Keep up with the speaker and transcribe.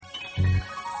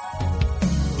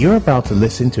You're about to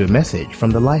listen to a message from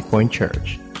the LifePoint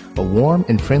Church, a warm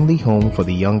and friendly home for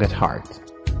the young at heart.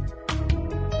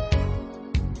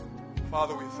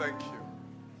 Father, we thank you.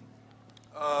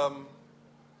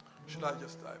 Should I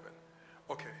just dive in?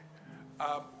 Okay.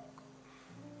 Hallelujah.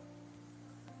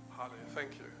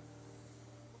 Thank you.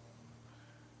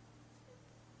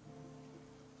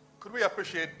 Could we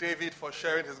appreciate David for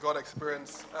sharing his God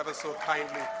experience ever so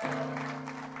kindly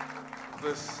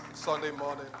this Sunday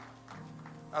morning?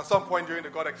 At some point during the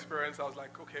God experience, I was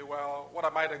like, okay, well, what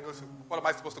am I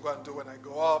supposed to go and do when I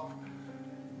go up?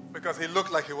 Because he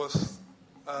looked like he was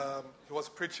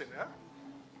preaching, yeah?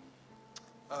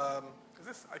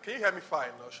 Can you hear me fine?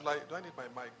 Or do I need my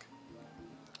mic?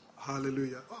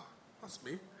 Hallelujah. Oh, that's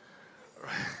me. All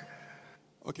right.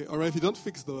 Okay, all right, if you don't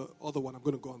fix the other one, I'm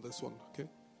going to go on this one, okay?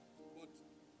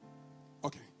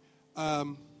 Okay.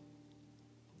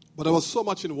 But there was so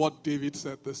much in what David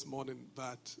said this morning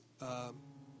that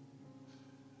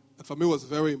for me was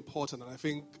very important, and I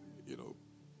think,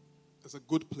 it's a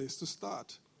good place to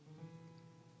start.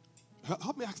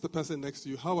 Help me ask the person next to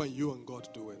you, how are you and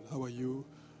God doing? How are you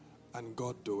and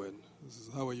God doing?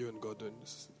 How are you and God doing?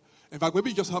 In fact,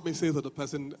 maybe just help me say to the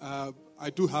person, I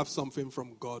do have something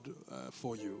from God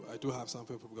for you. I do have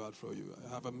something from God for you.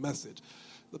 I have a message.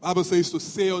 The Bible says to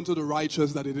say unto the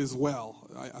righteous that it is well.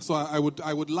 So I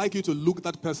would like you to look at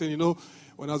that person.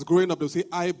 When I was growing up, they'll say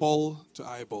eyeball to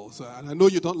eyeball. And I know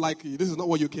you don't like, this is not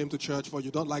what you came to church for. You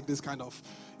don't like this kind of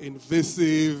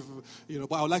invasive,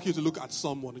 but I would like you to look at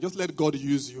someone. Just let God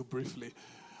use you briefly.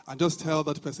 And just tell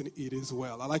that person it is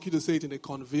well. I like you to say it in a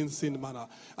convincing manner.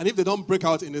 And if they don't break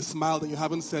out in a smile, then you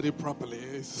haven't said it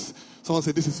properly. Someone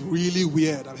said, this is really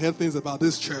weird. I've heard things about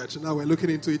this church. And now we're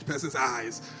looking into each person's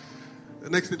eyes. The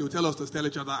next thing they'll tell us to tell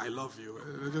each other, I love you.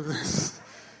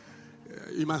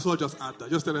 You might as well just add that.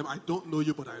 Just tell them, I don't know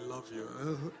you, but I love you.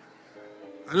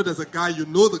 I know there's a guy, you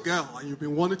know the girl, and you've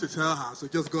been wanting to tell her. So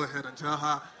just go ahead and tell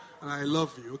her, and I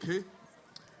love you, okay?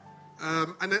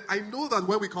 And I know that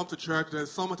when we come to church,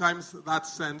 there's sometimes that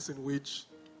sense in which,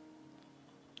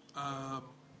 and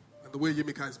the way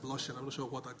Yimika is blushing, I'm not sure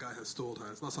what that guy has told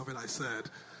her. It's not something I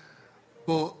said.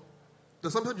 But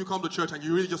there's sometimes you come to church and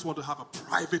you really just want to have a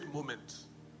private moment.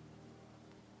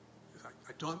 It's like,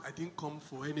 I didn't come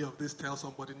for any of this, tell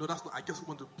somebody. No, that's not, I just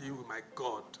want to be with my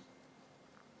God.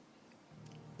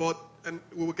 And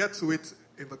we will get to it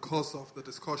in the course of the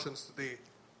discussions today.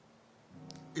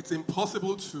 It's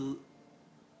impossible to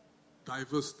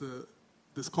diverse the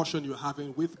discussion you're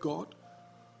having with God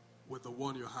with the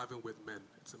one you're having with men.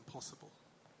 It's impossible.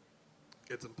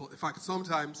 In fact,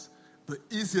 sometimes the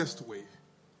easiest way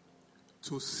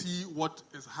to see what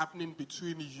is happening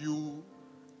between you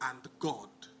and God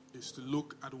is to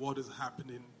look at what is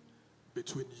happening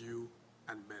between you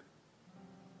and men.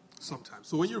 Sometimes.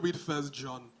 So when you read 1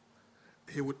 John,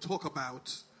 he would talk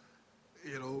about,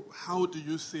 how do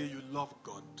you say you love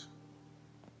God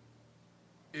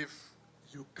if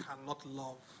you cannot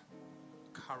love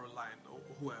Caroline or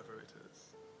whoever it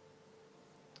is?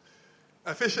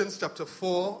 Ephesians chapter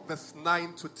 4, verse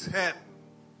 9 to 10.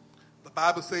 The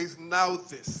Bible says, now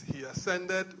this, he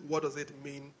ascended. What does it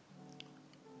mean?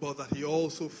 But that he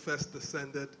also first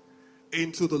descended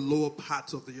into the lower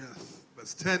parts of the earth.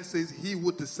 Verse 10 says, he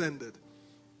who descended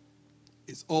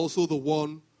is also the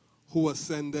one who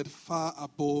ascended far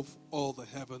above all the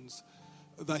heavens,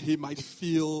 that he might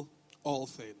fill all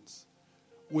things.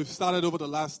 We've started over the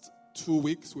last 2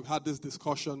 weeks, we've had this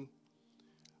discussion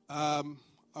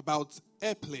about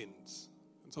airplanes.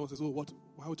 And someone says,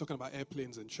 why are we talking about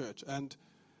airplanes in church? And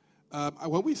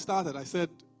when we started, I said,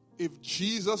 if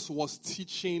Jesus was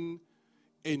teaching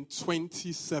in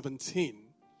 2017,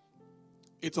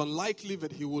 it's unlikely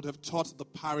that he would have taught the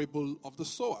parable of the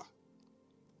sower.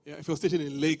 Yeah, if he was teaching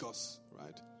in Lagos,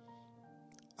 right?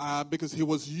 Because he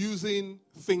was using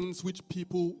things which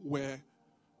people were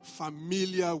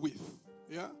familiar with,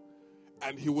 yeah?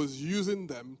 And he was using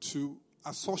them to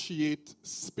associate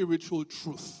spiritual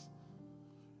truth.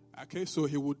 Okay, so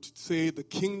he would say the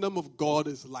kingdom of God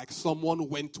is like someone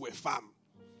went to a farm.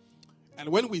 And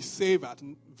when we say that,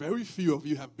 very few of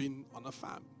you have been on a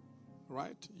farm,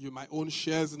 right? You might own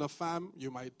shares in a farm.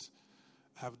 You might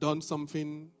have done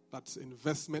something that's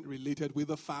investment related with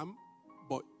a farm.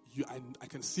 But I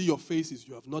can see your faces.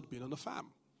 You have not been on a farm,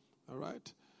 all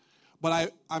right?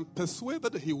 But I'm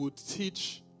persuaded that he would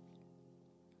teach,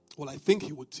 I think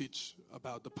he would teach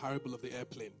about the parable of the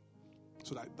airplane.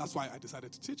 So that's why I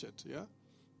decided to teach it, yeah?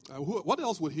 What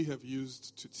else would he have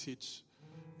used to teach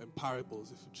in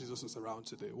parables if Jesus was around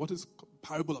today? What is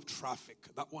parable of traffic?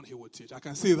 That one he would teach. I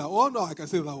can see that. Oh, no, I can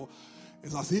see that.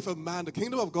 It's as if the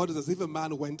kingdom of God is as if a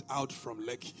man went out from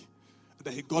Lekki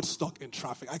Then he got stuck in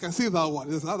traffic. I can see that one.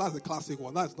 That's a classic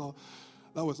one. That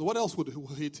was. What else would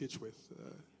he teach with?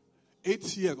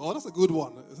 ATM. Oh, that's a good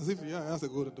one. It's as if, yeah, that's a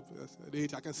good one.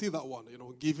 I can see that one.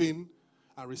 Giving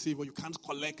and receiving. You can't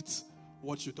collect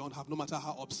what you don't have, no matter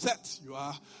how upset you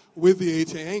are with the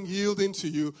ATM yielding to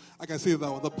you. I can see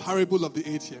that one. The parable of the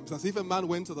ATM. It's as if a man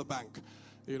went to the bank,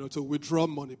 to withdraw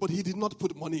money, but he did not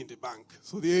put money in the bank.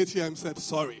 So the ATM said,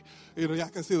 sorry. I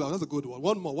can see that. That's a good one.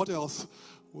 One more. What else?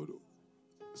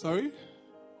 Sorry?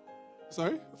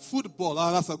 Football.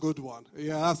 Oh, that's a good one.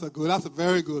 Yeah, that's a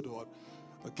very good one.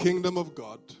 The kingdom of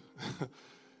God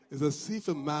is as if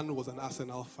a man was an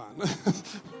Arsenal fan.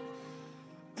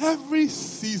 Every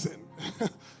season.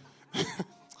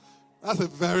 That's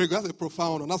a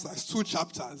profound one. That's like 2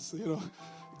 chapters,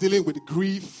 dealing with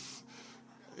grief,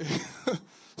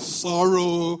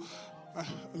 sorrow,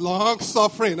 long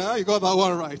suffering. You got that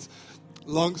one right.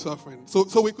 Long suffering.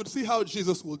 So we could see how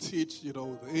Jesus will teach, the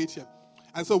ATM.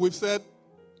 And so we've said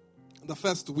the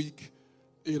first week,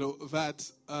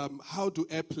 that how do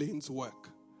airplanes work?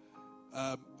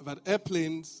 That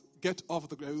airplanes get off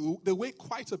the ground. They weigh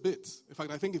quite a bit. In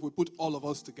fact, I think if we put all of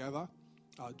us together,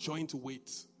 joint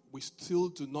weight, we still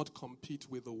do not compete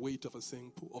with the weight of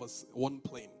one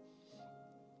plane.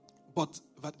 But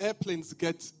that airplanes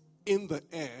get in the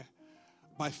air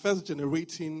by first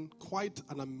generating quite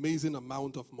an amazing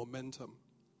amount of momentum.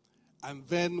 And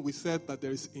then we said that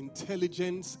there is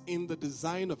intelligence in the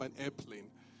design of an airplane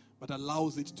that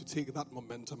allows it to take that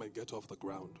momentum and get off the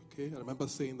ground. Okay, I remember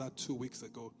saying that 2 weeks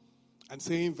ago, and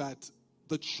saying that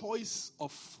the choice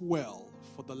of fuel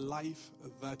for the life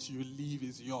that you live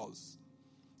is yours.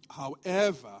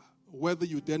 However, whether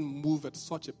you then move at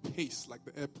such a pace like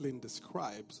the airplane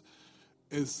describes,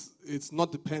 it's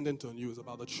not dependent on you. It's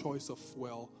about the choice of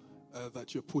fuel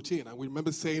that you put in. And we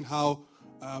remember saying how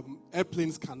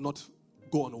airplanes cannot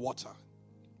go on water.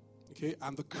 Okay,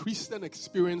 and the Christian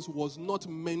experience was not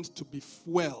meant to be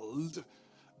fueled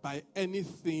by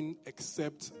anything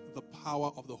except the power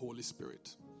of the Holy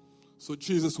Spirit. So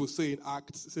Jesus will say in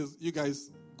Acts, he says, you guys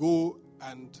go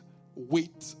and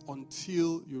wait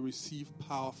until you receive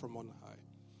power from on high.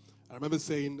 I remember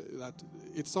saying that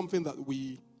it's something that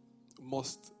we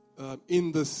must,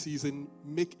 in this season,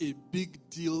 make a big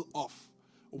deal of.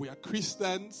 We are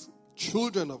Christians,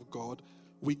 children of God.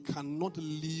 We cannot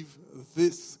live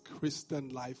this Christian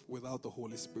life without the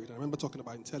Holy Spirit. I remember talking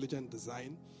about intelligent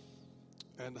design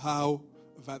and how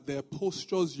that there are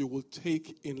postures you will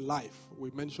take in life. We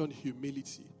mentioned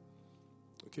humility.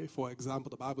 Okay, for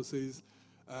example, the Bible says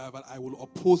that I will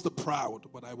oppose the proud,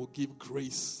 but I will give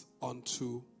grace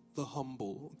unto the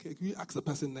humble. Okay, can you ask the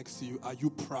person next to you, are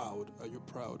you proud? Are you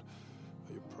proud?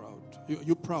 Are you proud? Are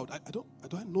you proud? I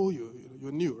don't know you.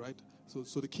 You're new, right?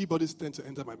 So the keyboardists tend to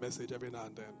enter my message every now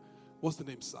and then. What's the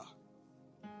name, sir?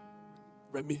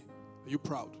 Remy, are you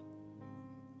proud?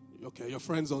 Okay, your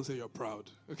friends don't say you're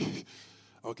proud.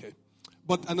 Okay.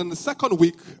 And then the second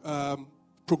week,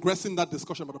 progressing that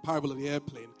discussion about the parable of the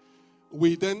airplane,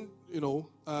 we then,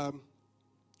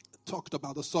 talked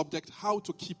about the subject, how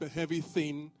to keep a heavy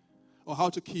thing, or how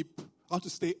to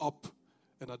stay up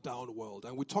in a down world.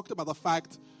 And we talked about the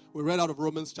fact, we read out of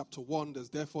Romans chapter 1, there's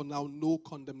therefore now no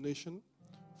condemnation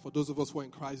for those of us who are in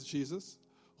Christ Jesus,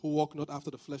 who walk not after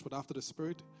the flesh but after the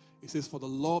Spirit. It says, for the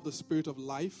law of the Spirit of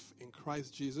life in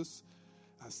Christ Jesus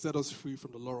has set us free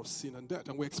from the law of sin and death.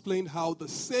 And we explained how the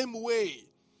same way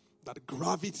that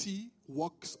gravity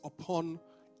works upon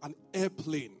an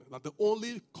airplane, that the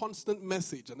only constant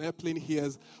message an airplane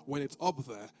hears when it's up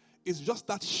there is just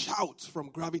that shout from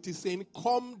gravity saying,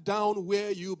 come down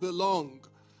where you belong.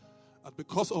 And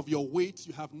because of your weight,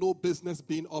 you have no business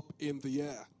being up in the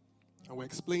air. And we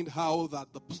explained how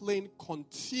that the plane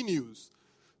continues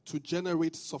to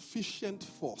generate sufficient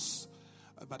force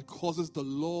that causes the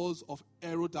laws of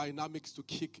aerodynamics to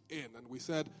kick in. And we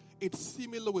said it's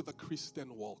similar with the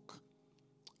Christian walk,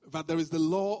 that there is the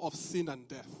law of sin and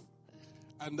death,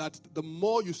 and that the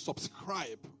more you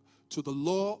subscribe to the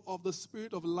law of the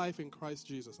Spirit of life in Christ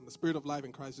Jesus, and the Spirit of life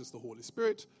in Christ is the Holy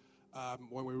Spirit.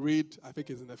 When we read, I think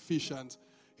it's in Ephesians,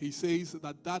 he says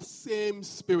that same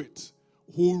Spirit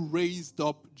who raised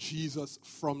up Jesus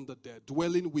from the dead,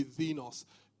 dwelling within us,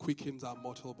 quickens our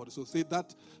mortal body. So say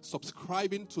that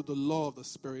subscribing to the law of the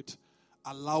Spirit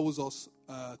allows us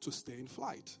to stay in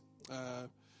flight.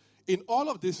 In all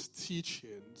of these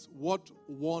teachings, what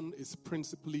one is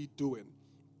principally doing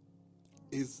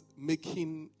is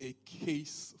making a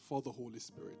case for the Holy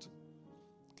Spirit.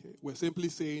 Okay? We're simply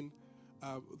saying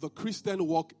the Christian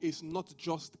walk is not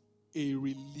just a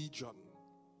religion.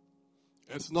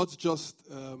 It's not just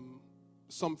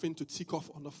something to tick off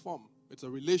on a form. It's a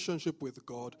relationship with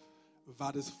God,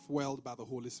 that is fueled by the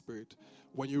Holy Spirit.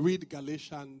 When you read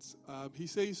Galatians, he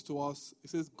says to us, he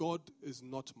says, God is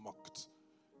not mocked.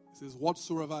 He says,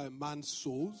 whatsoever a man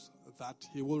sows, that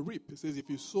he will reap. He says, if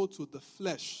you sow to the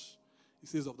flesh, he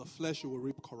says, of the flesh you will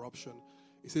reap corruption.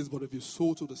 He says, but if you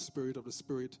sow to the Spirit of the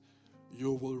Spirit,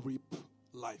 you will reap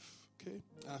life. Okay?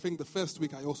 And I think the first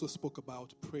week I also spoke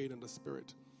about praying in the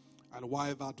Spirit and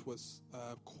why that was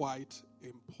quite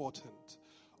important.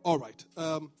 All right.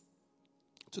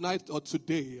 Tonight or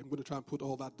today, I'm going to try and put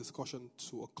all that discussion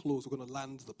to a close. We're going to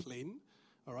land the plane.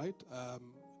 All right.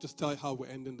 Just tell you how we're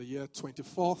ending the year.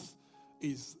 24th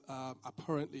is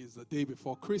apparently is the day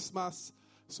before Christmas.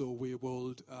 So we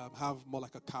will have more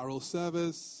like a carol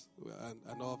service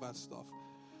and all that stuff.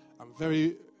 I'm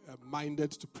very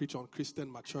minded to preach on Christian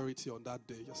maturity on that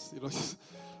day.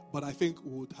 But I think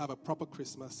we would have a proper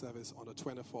Christmas service on the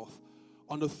 24th.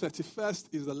 On the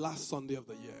 31st is the last Sunday of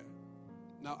the year.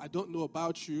 Now, I don't know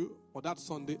about you, but that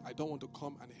Sunday, I don't want to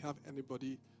come and have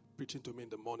anybody preaching to me in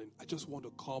the morning. I just want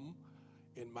to come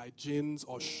in my jeans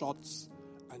or shorts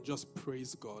and just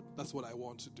praise God. That's what I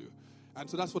want to do. And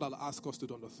so that's what I'll ask us to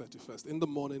do on the 31st. In the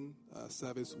morning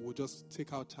service, we'll just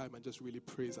take our time and just really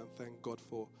praise and thank God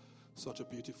for such a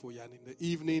beautiful year. And in the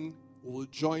evening, we'll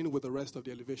join with the rest of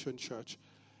the Elevation Church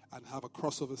and have a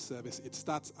crossover service. It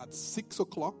starts at 6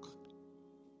 o'clock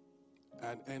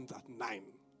and ends at 9.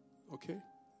 Okay?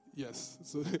 Yes.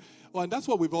 So, and that's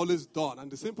what we've always done.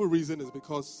 And the simple reason is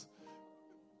because,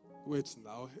 wait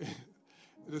now.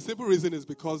 The simple reason is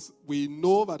because we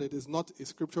know that it is not a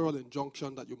scriptural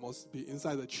injunction that you must be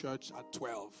inside the church at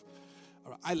 12.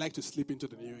 All right, I like to sleep into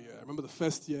the new year. I remember the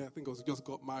first year, I think I just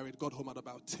got married, got home at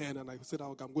about 10, and I said,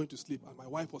 I'm going to sleep. And my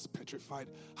wife was petrified.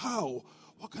 How?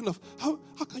 How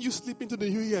can you sleep into the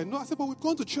new year? No, I said, but we've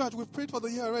gone to church. We've prayed for the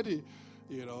year already.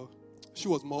 She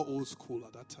was more old school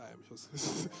at that time.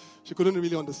 She couldn't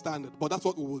really understand it. But that's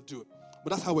what we will do.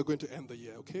 But that's how we're going to end the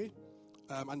year, okay?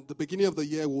 And the beginning of the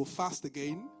year, we'll fast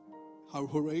again.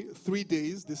 Hooray. 3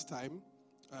 days this time.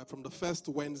 From the first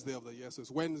Wednesday of the year. So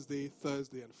it's Wednesday,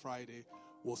 Thursday, and Friday.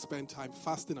 We'll spend time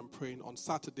fasting and praying. On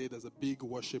Saturday, there's a big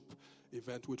worship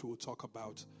event, which we'll talk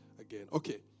about again.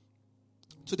 Okay.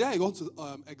 Today, I want to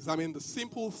examine the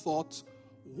simple thought,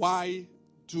 why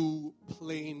do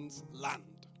planes land?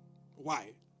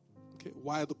 Why? Okay,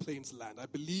 why do planes land? I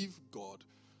believe God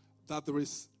that there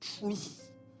is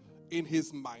truth in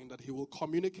his mind that he will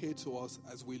communicate to us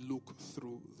as we look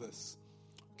through this.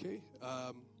 Okay?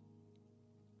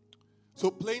 So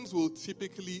planes will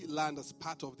typically land as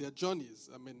part of their journeys.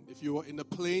 I mean, if you are in a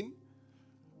plane,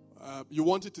 you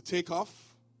want it to take off.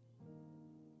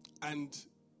 And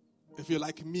if you're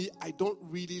like me, I don't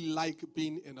really like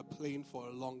being in a plane for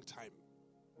a long time.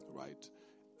 Right?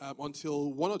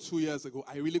 Until 1 or 2 years ago,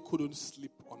 I really couldn't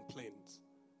sleep on planes,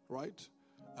 right?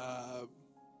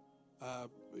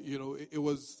 It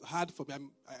was hard for me.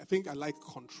 I think I like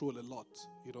control a lot,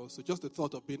 So just the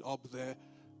thought of being up there,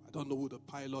 I don't know who the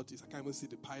pilot is. I can't even see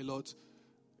the pilot.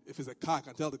 If it's a car, I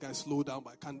can tell the guy slow down,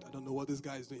 but I don't know what this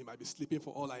guy is doing. He might be sleeping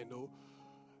for all I know.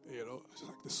 It's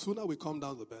like the sooner we come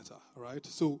down, the better, right?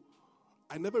 So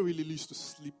I never really used to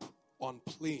sleep on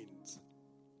planes.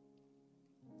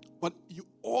 But you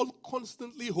all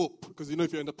constantly hope, because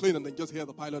if you're in the plane and then just hear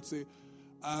the pilot say,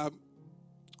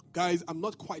 guys, I'm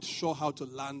not quite sure how to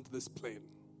land this plane.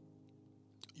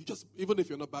 You just, even if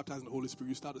you're not baptized in the Holy Spirit,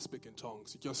 you start to speak in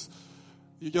tongues. You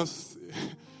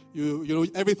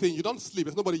everything. You don't sleep.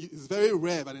 It's very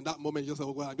rare that in that moment you just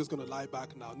say, well, I'm just going to lie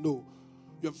back now. No.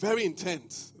 You're very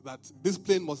intent that this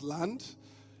plane must land.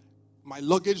 My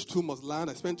luggage too must land.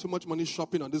 I spent too much money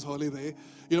shopping on this holiday.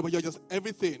 But you're just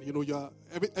everything.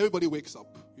 Everybody wakes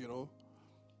up,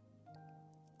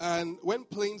 And when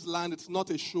planes land, it's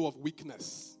not a show of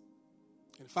weakness.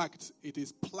 In fact, it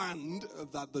is planned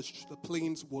that the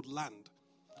planes would land.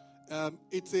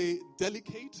 It's a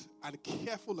delicate and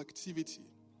careful activity.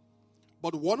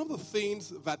 But one of the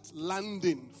things that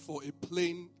landing for a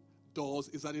plane does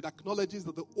is that it acknowledges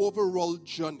that the overall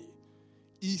journey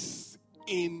is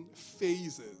in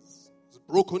phases. It's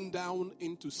broken down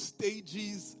into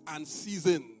stages and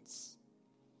seasons.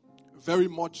 Very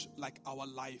much like our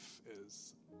life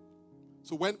is.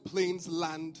 So when planes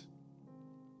land,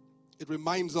 it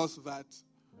reminds us that,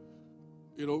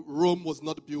 Rome was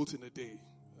not built in a day.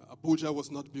 Abuja was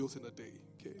not built in a day.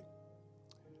 Okay.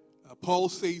 Paul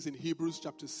says in Hebrews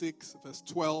chapter 6, verse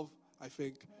 12, I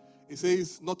think, it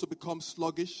says not to become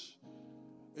sluggish.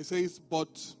 It says,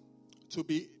 but to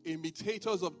be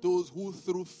imitators of those who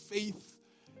through faith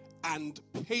and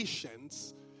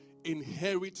patience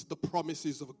inherit the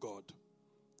promises of God.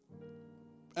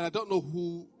 And I don't know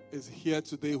who is here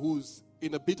today who's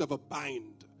in a bit of a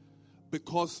bind.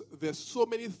 because there's so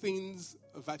many things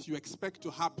that you expect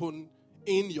to happen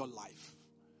in your life.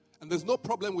 And there's no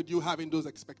problem with you having those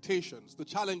expectations. The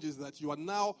challenge is that you are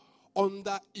now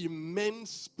under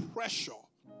immense pressure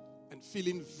and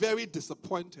feeling very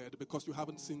disappointed because you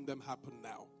haven't seen them happen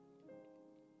now.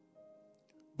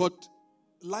 But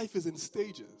life is in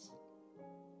stages.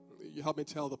 You help me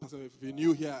tell the person, if you're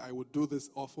new here, I would do this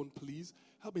often, please.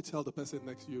 Help me tell the person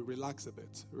next to you, relax a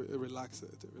bit. Relax.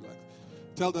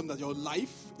 Tell them that your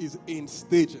life is in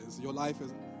stages. Your life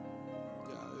is...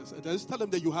 Just tell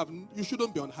them that you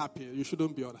shouldn't be unhappy. You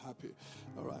shouldn't be unhappy.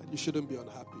 All right? You shouldn't be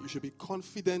unhappy. You should be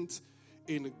confident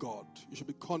in God. You should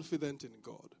be confident in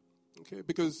God. Okay?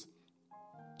 Because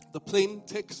the plane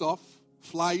takes off,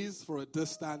 flies for a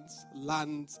distance,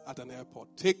 lands at an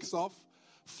airport. Takes off,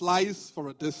 flies for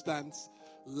a distance,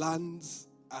 lands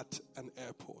at an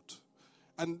airport.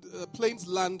 And planes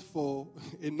land for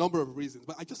a number of reasons.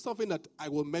 But just something that I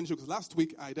will mention, because last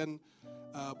week I then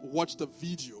watched a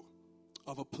video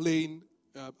of a plane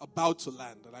about to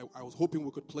land. And I was hoping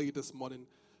we could play it this morning,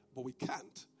 but we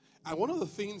can't. And one of the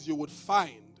things you would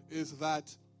find is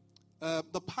that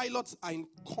the pilots are in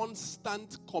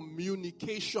constant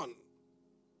communication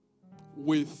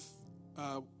with,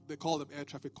 they call them air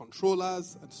traffic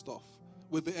controllers and stuff,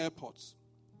 with the airports.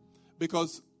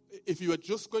 Because if you are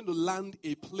just going to land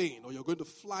a plane or you're going to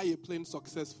fly a plane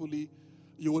successfully,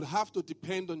 you would have to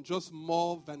depend on just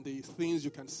more than the things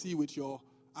you can see with your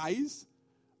eyes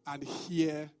and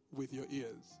hear with your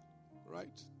ears,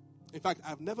 right? In fact,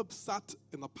 I've never sat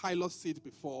in a pilot's seat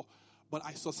before, but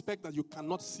I suspect that you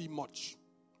cannot see much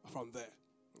from there,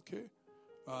 okay?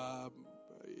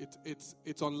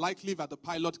 It's unlikely that the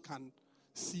pilot can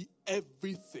see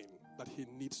everything that he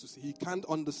needs to see. He can't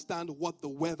understand what the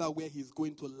weather where he's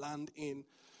going to land in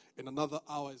another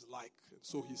hour is like.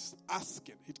 So he's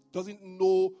asking. He doesn't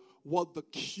know what the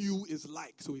queue is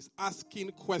like. So he's asking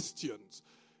questions.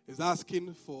 He's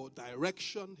asking for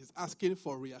direction. He's asking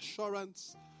for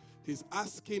reassurance. He's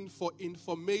asking for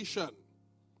information.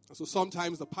 And so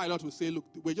sometimes the pilot will say, look,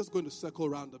 we're just going to circle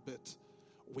around a bit.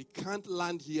 We can't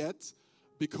land yet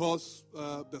because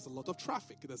there's a lot of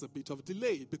traffic. There's a bit of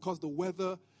delay because the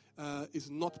weather is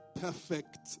not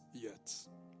perfect yet.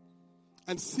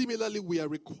 And similarly, we are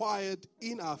required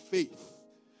in our faith.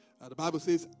 The Bible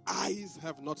says, eyes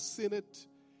have not seen it,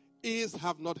 ears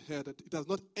have not heard it. It has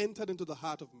not entered into the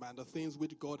heart of man, the things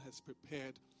which God has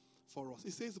prepared for us.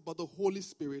 It says, but the Holy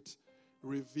Spirit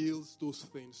reveals those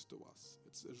things to us.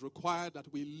 It's required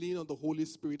that we lean on the Holy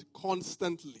Spirit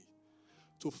constantly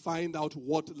to find out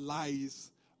what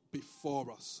lies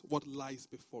before us. What lies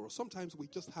before us. Sometimes we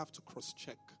just have to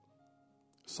cross-check.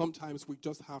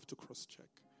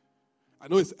 I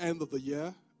know it's end of the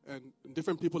year, and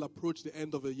different people approach the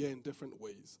end of the year in different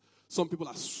ways. Some people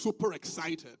are super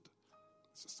excited.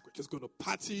 We're just going to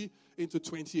party into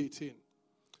 2018.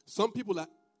 Some people are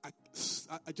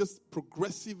just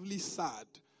progressively sad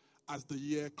as the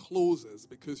year closes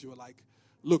because you're like,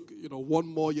 look, one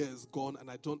more year is gone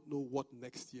and I don't know what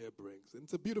next year brings. And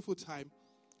it's a beautiful time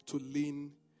to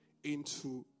lean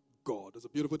into God. It's a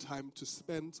beautiful time to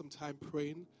spend some time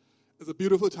praying. It's a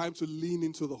beautiful time to lean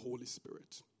into the Holy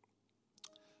Spirit.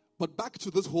 But back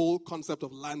to this whole concept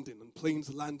of landing and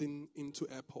planes landing into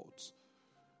airports.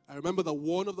 I remember that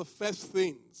one of the first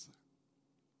things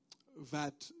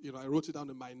that, I wrote it down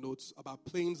in my notes about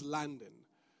planes landing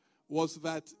was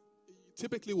that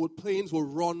typically planes will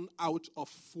run out of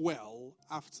fuel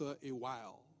after a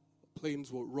while.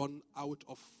 Planes will run out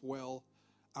of fuel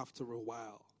after a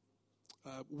while.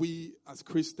 We as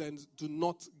Christians do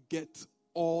not get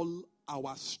all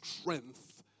our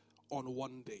strength on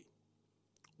one day.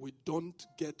 We don't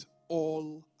get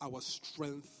all our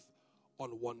strength on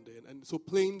one day. And so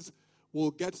planes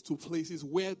will get to places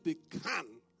where they can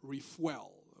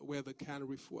refuel.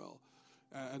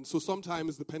 And so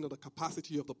sometimes, depending on the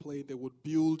capacity of the plane, they would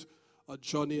build a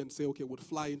journey and say, okay, we'll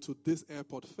fly into this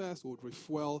airport first, we'll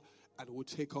refuel, and we'll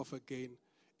take off again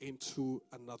into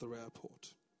another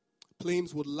airport.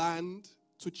 Planes would land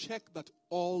to check that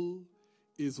all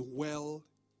is well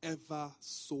ever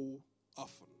so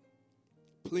often.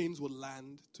 Planes will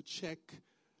land to check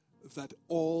that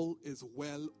all is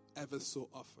well ever so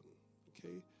often.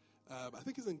 Okay? I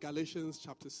think it's in Galatians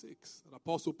chapter 6. And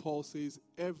Apostle Paul says,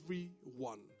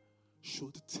 everyone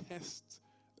should test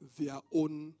their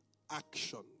own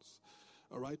actions.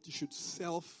 All right? You should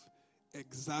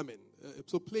self-examine.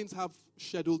 So planes have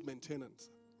scheduled maintenance.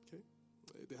 Okay?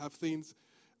 They have things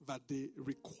that they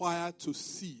require to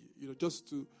see, just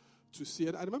to see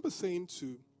it. I remember saying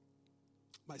to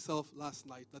myself last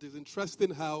night that it's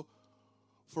interesting how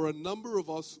for a number of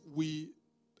us, we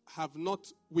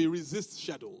we resist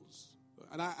schedules.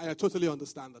 And I totally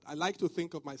understand that. I like to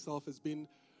think of myself as being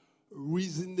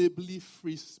reasonably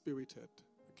free-spirited,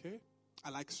 okay? I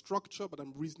like structure, but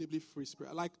I'm reasonably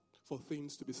free-spirited. I like for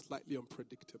things to be slightly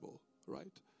unpredictable,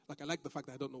 right? Like I like the fact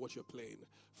that I don't know what you're playing,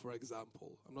 for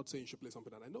example. I'm not saying you should play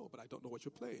something that I know, but I don't know what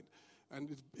you're playing.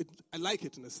 And I like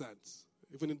it in a sense,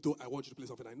 even though I want you to play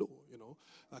something I know,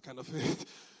 that kind of thing,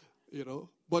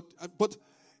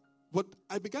 But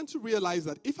I began to realize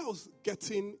that if I was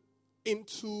getting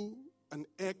into an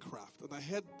aircraft and I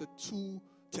had the two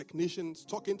technicians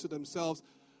talking to themselves,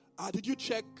 did you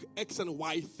check X and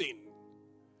Y thing?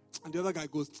 And the other guy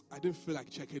goes, I didn't feel like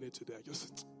checking it today. I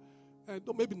just,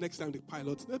 maybe next time the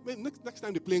pilot, next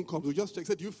time the plane comes, we'll just check.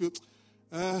 Said, do you feel,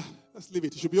 let's leave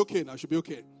it. It should be okay now. It should be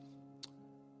okay.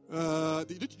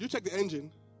 Did you check the engine?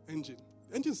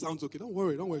 Engine sounds okay. Don't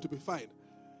worry. It'll be fine.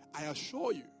 I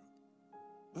assure you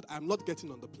that I'm not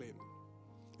getting on the plane.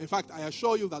 In fact, I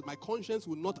assure you that my conscience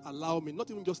will not allow me,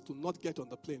 not even just to not get on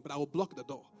the plane, but I will block the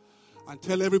door and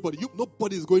tell everybody,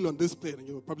 nobody is going on this plane. And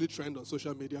you'll probably trend on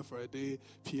social media for a day.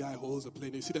 PI holds the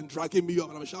plane. You see them dragging me up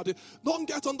and I'm shouting, don't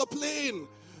get on the plane.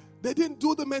 They didn't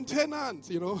do the maintenance,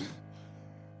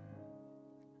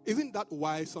 Isn't that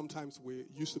why sometimes we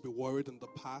used to be worried in the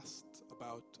past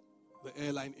about the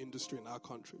airline industry in our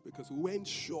country? Because we weren't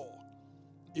sure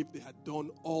if they had done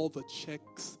all the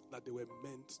checks that they were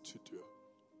meant to do.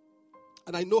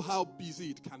 And I know how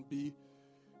busy it can be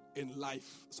in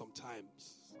life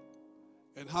sometimes.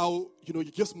 And how, you're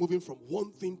just moving from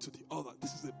one thing to the other.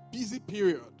 This is a busy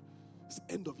period. It's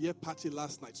end of year party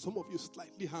last night. Some of you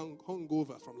slightly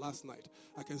hungover from last night.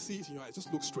 I can see it in your eyes.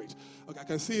 Just look straight. Okay, I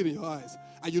can see it in your eyes.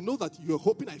 And you know that you're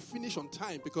hoping I finish on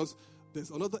time because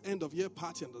there's another end of year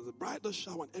party and there's a bridal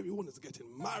shower and everyone is getting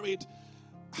married.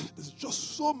 There's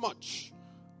just so much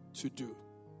to do.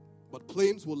 But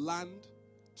planes will land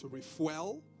to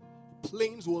refuel.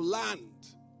 Planes will land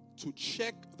to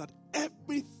check that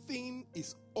everything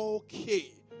is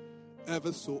okay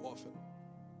ever so often.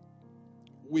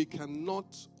 We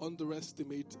cannot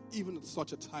underestimate, even at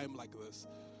such a time like this,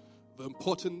 the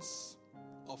importance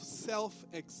of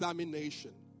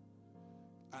self-examination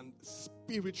and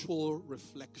spiritual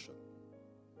reflection.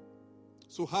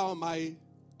 So how am I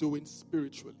doing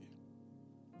spiritually?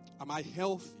 Am I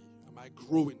healthy? Am I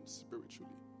growing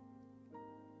spiritually?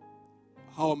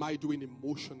 How am I doing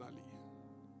emotionally?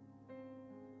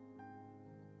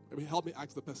 Help me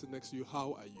ask the person next to you,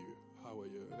 how are you? How are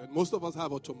you? And most of us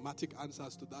have automatic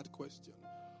answers to that question.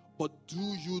 But do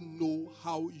you know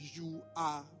how you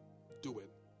are doing?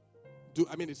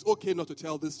 It's okay not to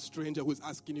tell this stranger who is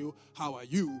asking you, how are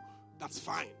you? That's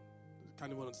fine. I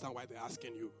can't even understand why they're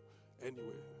asking you anyway.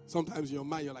 Sometimes in your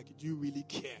mind, you're like, do you really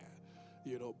care?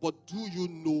 But do you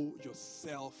know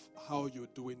yourself, how you're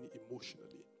doing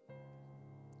emotionally?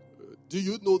 Do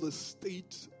you know the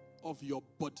state of your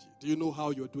body? Do you know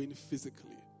how you're doing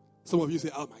physically? Some of you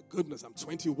say, oh my goodness, I'm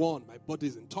 21. My body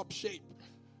is in top shape.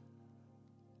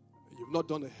 You've not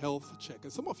done a health check.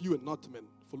 And some of you are not,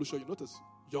 Felicia, you're not as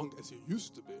young as you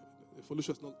used to be.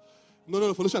 Felicia is not.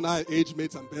 No, Felicia and I are age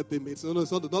mates and birthday mates. No,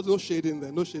 it's not, no shading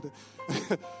there. No shading.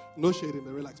 No shading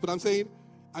there. Relax. But I'm saying,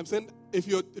 if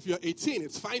you're 18,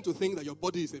 it's fine to think that your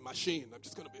body is a machine. I'm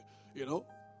just going to be,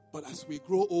 But as we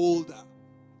grow older,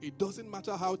 it doesn't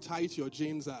matter how tight your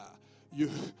jeans are.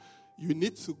 You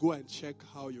need to go and check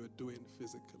how you're doing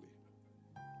physically.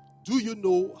 Do you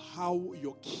know how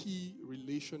your key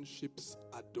relationships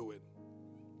are doing?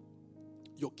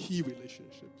 Your key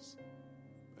relationships.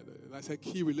 And I said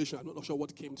key relation, I'm not sure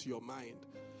what came to your mind,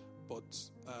 but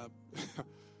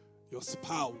your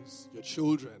spouse, your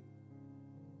children.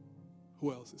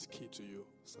 Who else is key to you,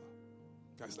 sir?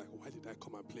 Guys, like, why did I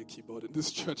come and play keyboard in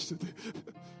this church today?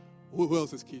 Who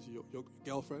else is key to you? Your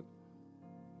girlfriend?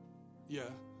 Yeah,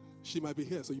 she might be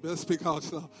here, so you better speak out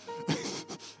now.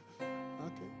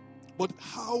 Okay. But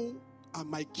how are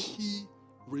my key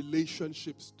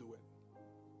relationships doing?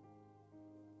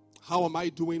 How am I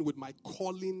doing with my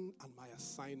calling and my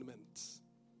assignment?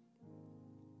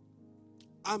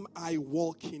 Am I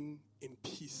walking in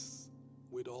peace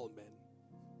with all men?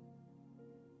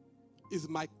 Is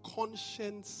my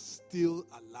conscience still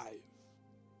alive?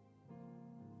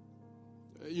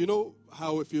 You know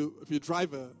how if you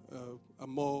drive a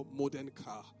more modern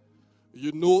car,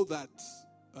 you know that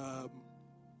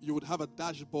you would have a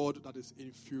dashboard that is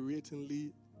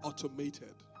infuriatingly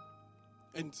automated.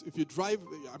 And if you drive,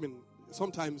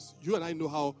 sometimes you and I know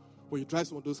how when you drive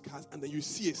some of those cars and then you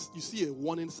see a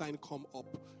warning sign come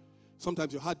up,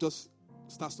 sometimes your heart just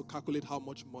starts to calculate how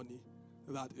much money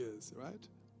that is, right?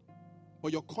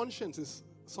 But your conscience is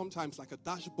sometimes like a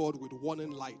dashboard with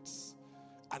warning lights.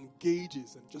 and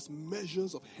gauges and just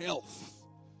measures of health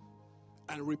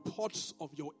and reports of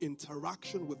your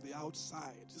interaction with the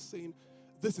outside. Just saying,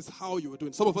 this is how you are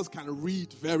doing. Some of us can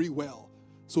read very well.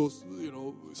 So,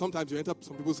 sometimes you enter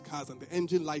some people's cars and the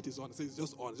engine light is on. It says it's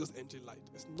just on, it's just engine light.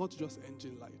 It's not just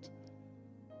engine light.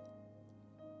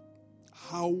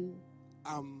 How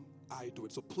am I doing?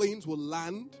 So planes will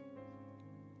land.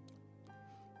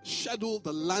 Schedule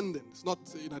the landing. It's not,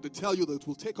 they tell you that it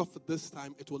will take off at this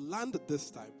time. It will land at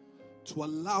this time to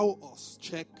allow us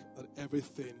check that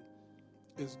everything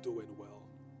is doing well.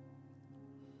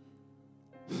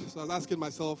 So I was asking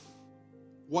myself,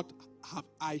 what have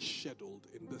I scheduled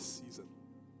in this season?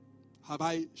 Have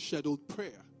I scheduled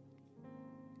prayer?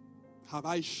 Have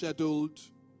I scheduled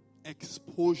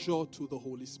exposure to the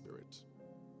Holy Spirit?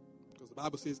 Because the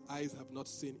Bible says, eyes have not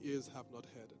seen, ears have not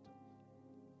heard it.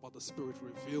 But the Spirit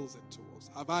reveals it to us.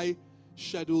 Have I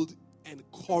scheduled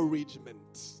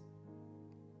encouragement?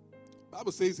 The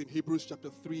Bible says in Hebrews chapter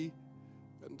 3,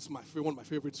 and it's one of my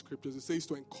favorite scriptures, it says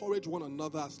to encourage one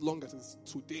another as long as it's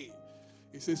today.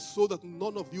 It says, so that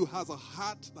none of you has a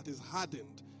heart that is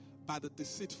hardened by the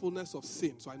deceitfulness of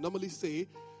sin. So I normally say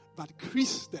that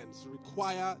Christians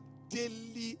require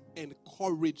daily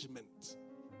encouragement.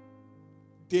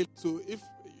 So if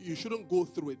you shouldn't go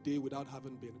through a day without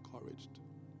having been encouraged.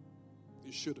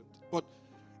 You shouldn't. But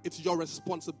it's your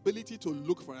responsibility to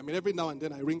look for it. I mean, every now and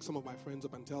then I ring some of my friends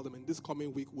up and tell them, in this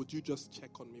coming week, would you just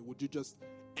check on me? Would you just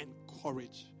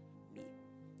encourage me?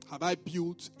 Have I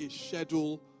built a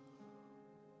schedule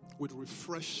with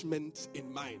refreshment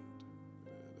in mind?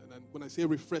 And when I say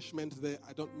refreshment there,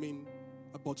 I don't mean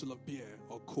a bottle of beer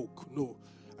or Coke. No.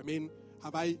 I mean,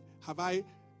 have I,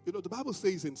 the Bible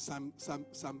says in Psalm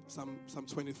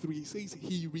 23, it says,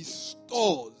 He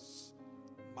restores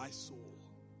my soul.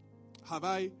 Have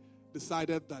I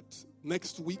decided that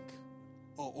next week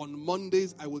or on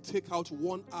Mondays, I will take out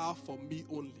 1 hour for me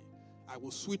only? I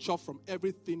will switch off from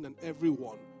everything and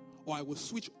everyone, or I will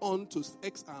switch on to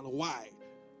X and Y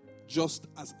just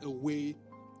as a way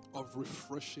of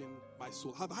refreshing my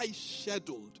soul. Have I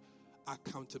scheduled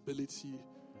accountability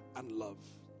and love?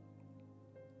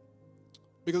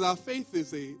 Because our faith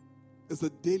is a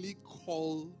daily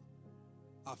call.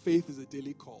 Our faith is a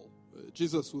daily call.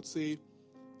 Jesus would say,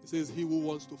 He says, he who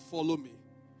wants to follow me,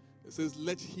 it says,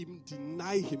 let him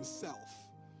deny himself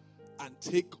and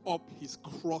take up his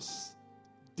cross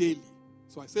daily.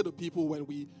 So I say to people, when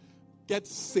we get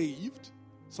saved,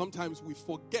 sometimes we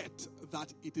forget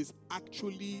that it is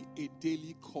actually a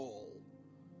daily call.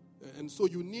 And so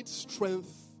you need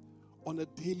strength on a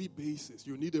daily basis.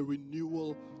 You need a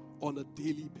renewal on a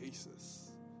daily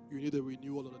basis. You need a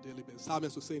renewal on a daily basis.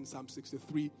 Psalmist was saying in Psalm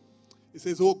 63, it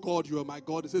says, oh God, you are my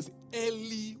God. It says,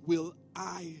 early will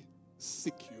I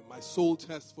seek you. My soul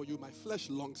thirsts for you. My flesh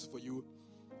longs for you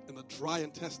in a dry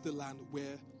and thirsty land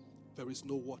where there is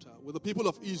no water. With the people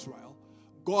of Israel,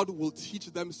 God will teach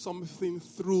them something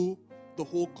through the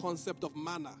whole concept of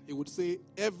manna. He would say,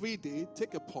 every day,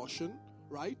 take a portion,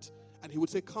 right? And he would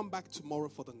say, come back tomorrow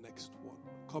for the next one.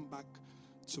 Come back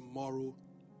tomorrow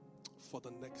for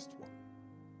the next one.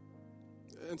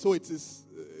 And so it is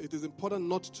important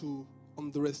not to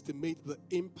underestimate the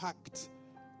impact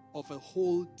of a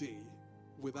whole day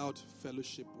without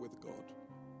fellowship with God.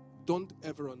 Don't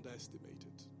ever underestimate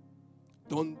it.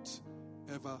 Don't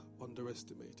ever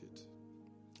underestimate it.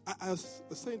 I was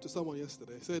saying to someone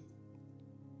yesterday, I said,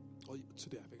 or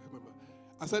today I think I remember,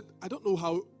 I said, I don't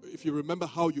know if you remember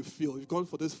how you feel. You've gone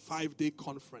for this 5-day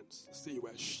conference. Say you were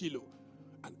at Shiloh,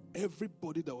 and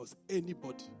everybody that was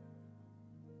anybody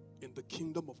in the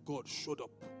kingdom of God showed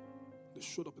up. They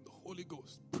showed up in the Holy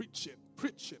Ghost, preaching.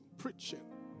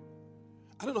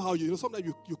 I don't know how sometimes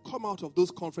you come out of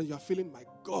those conferences, you're feeling, my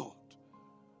God,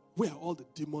 where are all the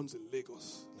demons in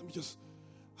Lagos? Let me just,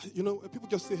 people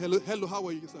just say, hello, how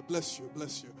are you? You say, bless you.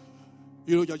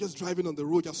 You're just driving on the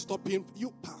road, you're stopping,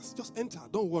 you pass, just enter,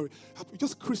 don't worry.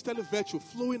 Just Christian virtue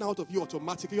flowing out of you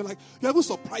automatically. You're even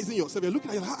surprising yourself. You're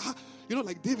looking at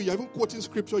like David, you're even quoting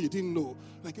scripture you didn't know.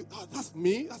 Like, that's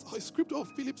me? That's scripture. Oh,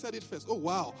 Philip said it first. Oh,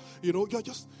 wow. You're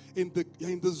just in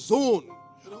the zone,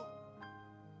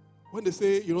 When they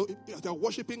say, if they're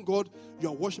worshiping God,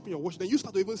 you're worshiping. Then you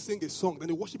start to even sing a song. Then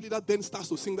the worship leader then starts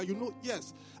to sing that,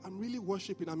 yes, I'm really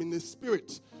worshiping. I'm in the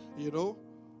spirit, I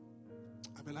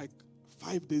mean, like,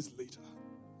 5 days later,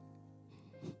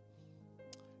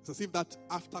 it's as if that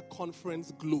after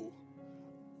conference glow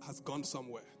has gone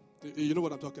somewhere. You know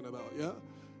what I'm talking about, yeah?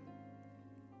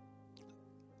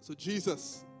 So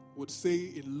Jesus would say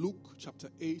in Luke chapter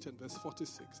 8 and verse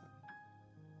 46,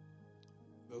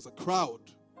 there was a crowd.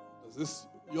 There's this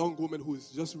young woman who is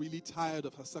just really tired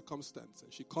of her circumstance.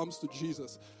 And she comes to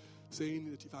Jesus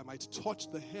saying that if I might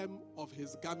touch the hem of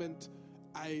his garment,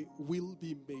 I will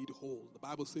be made whole. The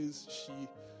Bible says she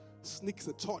sneaks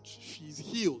a touch, she's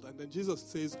healed. And then Jesus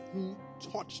says, who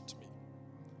touched me?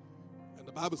 And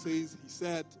the Bible says, he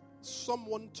said,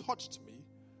 someone touched me,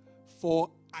 for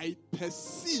I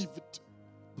perceived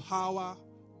power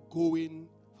going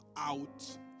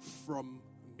out from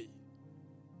me.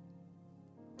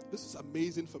 This is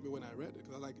amazing for me when I read it,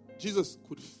 because Jesus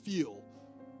could feel.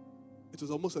 It was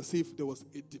almost as if there was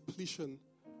a depletion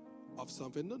of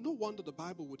something. No wonder the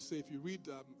Bible would say, if you read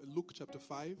Luke chapter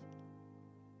 5,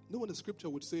 no wonder the scripture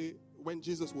would say when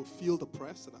Jesus will feel the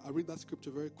press, and I read that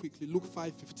scripture very quickly, Luke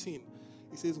 5:15.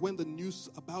 It says, when the news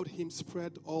about him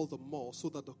spread all the more, so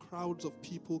that the crowds of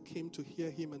people came to hear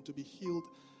him and to be healed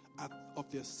of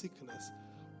their sickness.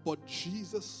 But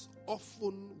Jesus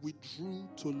often withdrew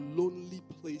to lonely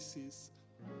places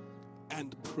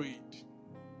and prayed.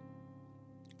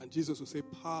 And Jesus would say,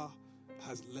 power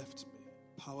has left me.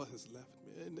 Power has left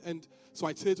me. And so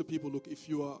I say to people, look, if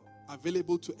you are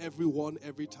available to everyone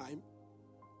every time,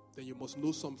 then you must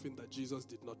know something that Jesus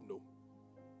did not know.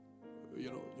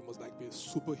 You must be a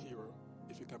superhero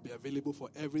if you can be available for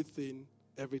everything,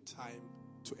 every time,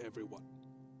 to everyone.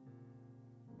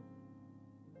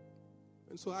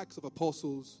 And so Acts of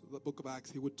Apostles, the book of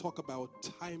Acts, he would talk about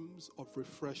times of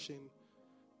refreshing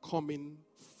coming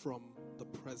from the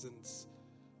presence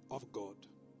of God.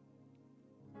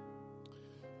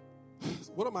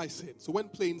 What am I saying? So when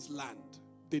planes land,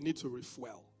 they need to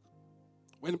refuel.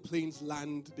 When planes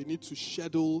land, they need to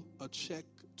schedule a check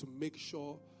to make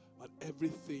sure that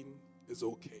everything is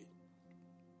okay.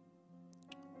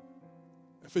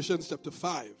 Ephesians chapter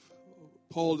 5,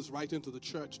 Paul is writing to the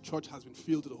church. Church has been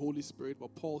filled with the Holy Spirit,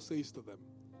 but Paul says to them,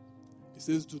 he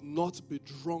says, do not be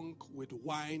drunk with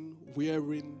wine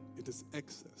wherein it is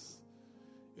excess.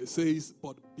 It says,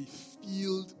 but be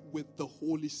filled with the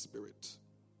Holy Spirit.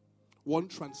 One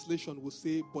translation will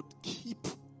say, but keep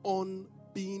on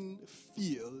being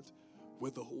filled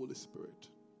with the Holy Spirit.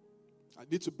 I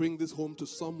need to bring this home to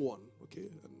someone, okay?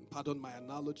 And pardon my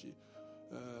analogy.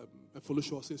 And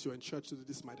Felicia, since you're in church today,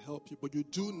 this might help you. But you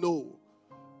do know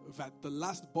that the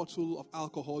last bottle of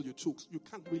alcohol you took, you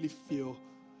can't really feel,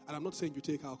 and I'm not saying you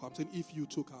take alcohol, I'm saying if you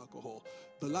took alcohol,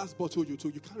 the last bottle you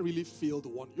took, you can't really feel the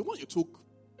one you took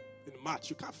in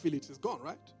March. You can't feel it. It's gone,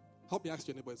 right? Help me ask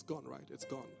your neighbor, it's gone, right? It's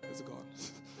gone. It's gone.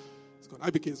 It's gone.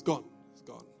 IBK is gone. It's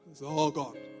gone. It's all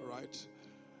gone, right?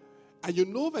 And you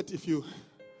know that if you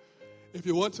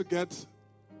want to get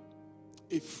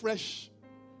a fresh,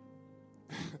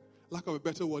 lack of a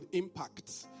better word,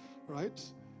 impact, right?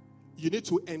 You need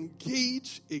to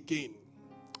engage again.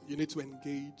 You need to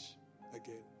engage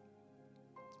again.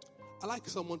 I like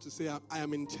someone to say, I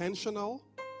am intentional.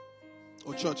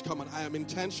 Oh, church, come on. I am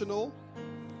intentional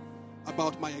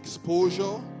about my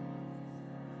exposure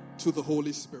to the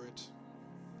Holy Spirit.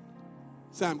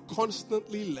 Say, I'm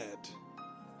constantly led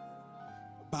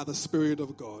by the Spirit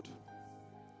of God.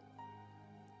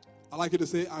 I like you to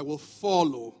say, I will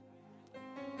follow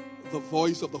the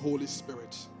voice of the Holy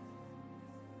Spirit.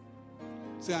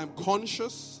 Say, I'm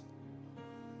conscious.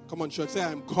 Come on, church. Say,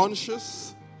 I'm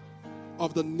conscious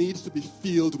of the need to be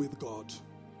filled with God.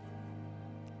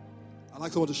 I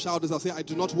like someone to shout this. I'll say, I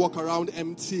do not walk around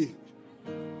empty.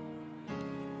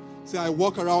 Say, I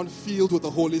walk around filled with the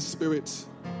Holy Spirit.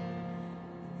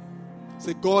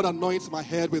 Say, God anoints my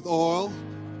head with oil.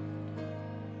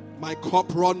 My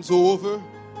cup runs over.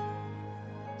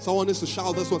 Someone needs to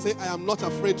shout this one. Say, I am not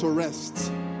afraid to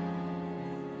rest.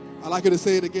 I'd like you to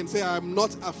say it again. Say, I am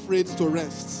not afraid to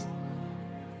rest.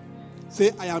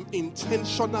 Say, I am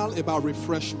intentional about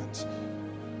refreshment.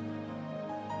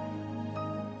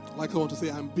 I'd like someone to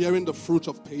say, I'm bearing the fruit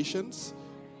of patience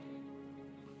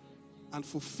and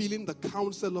fulfilling the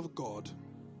counsel of God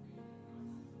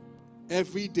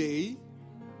every day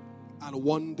and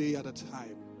one day at a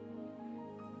time.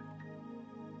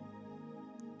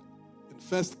 In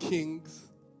 1 Kings,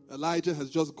 Elijah has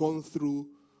just gone through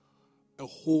a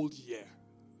whole year.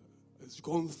 He's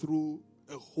gone through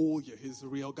a whole year. He's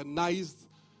reorganized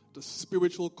the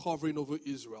spiritual covering over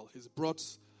Israel. He's brought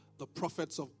the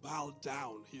prophets of Baal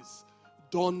down. He's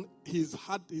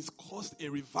caused a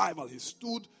revival. He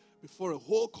stood before a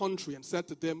whole country and said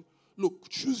to them, look,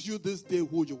 choose you this day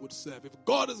who you would serve. If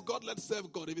God is God, let's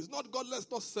serve God. If he's not God, let's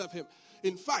not serve him.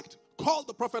 In fact, call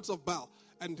the prophets of Baal.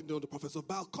 And the prophets of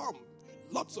Baal come.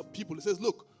 Lots of people. He says,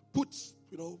 look, put,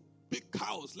 big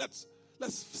cows. Let's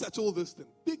settle this thing.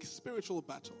 Big spiritual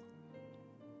battle.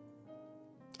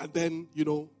 And then,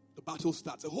 the battle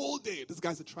starts. A whole day, these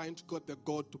guys are trying to get their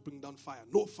God to bring down fire.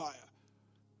 No fire.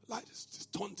 Elijah's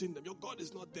just taunting them. Your God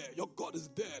is not there. Your God is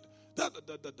dead. Da, da,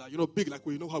 da, da, da. You know, big like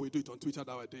we know how we do it on Twitter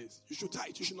nowadays. You should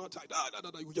tithe, you should not tithe. Da, da,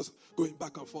 da, da. We're just going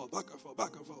back and forth, back and forth,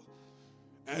 back and forth.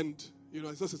 And, you know,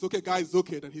 he says, okay, guys, it's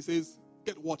okay. Then he says,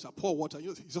 get water, pour water. You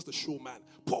know, he's just a showman.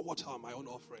 Pour water on my own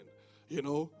offering, you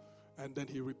know. And then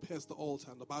he repairs the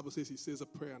altar. And the Bible says he says a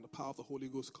prayer and the power of the Holy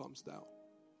Ghost comes down.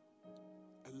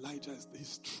 Elijah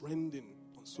is trending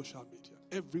on social media.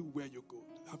 Everywhere you go.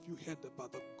 Have you heard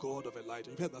about the God of Elijah?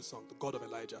 You've heard that song, The God of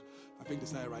Elijah. I think they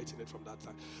started writing it from that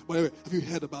time. But anyway, have you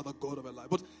heard about the God of Elijah?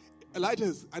 But Elijah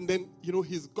is, and then, you know,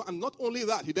 and not only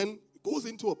that, he then goes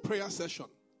into a prayer session.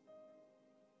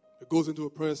 He goes into a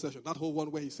prayer session. That whole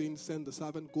one where he's saying, send the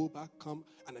servant, go back, come.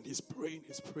 And then he's praying.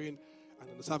 And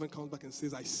then the servant comes back and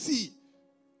says, I see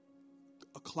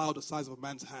a cloud the size of a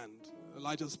man's hand.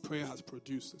 Elijah's prayer has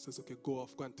produced. It says, okay, go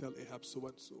off, go and tell Ahab so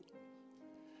and so.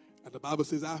 And the Bible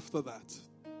says after that,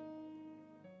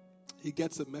 he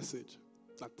gets a message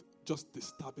that just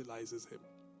destabilizes him.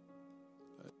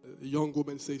 A young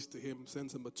woman says to him,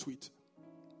 sends him a tweet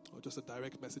or just a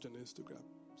direct message on Instagram.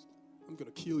 I'm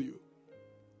going to kill you.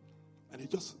 And he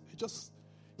just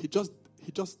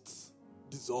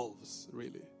dissolves,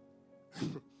 really.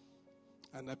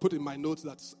 And I put in my notes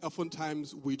that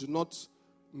oftentimes we do not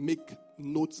make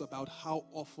notes about how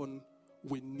often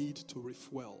we need to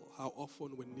refuel, how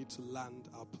often we need to land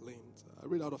our planes. I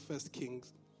read out of 1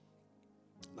 Kings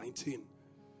 19.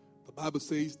 The Bible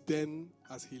says, then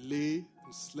as he lay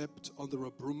and slept under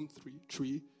a broom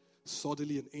tree,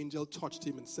 suddenly an angel touched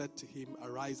him and said to him,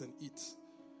 arise and eat.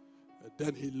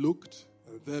 Then he looked,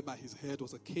 and there by his head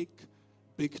was a cake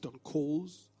baked on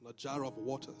coals and a jar of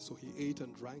water. So he ate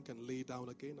and drank and lay down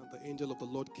again. And the angel of the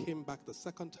Lord came back the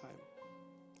second time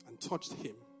and touched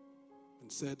him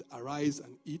and said, arise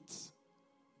and eat,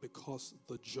 because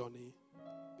the journey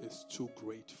is too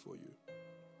great for you.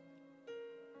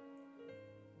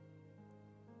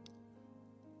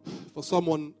 For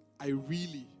someone, I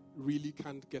really, really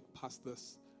can't get past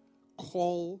this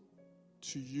call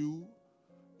to you,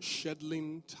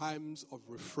 scheduling times of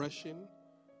refreshing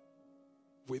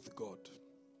with God.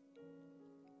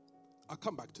 I'll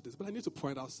come back to this, but I need to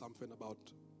point out something about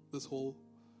this whole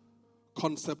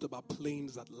concept about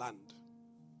planes that land.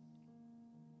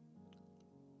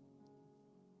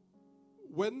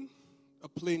 When a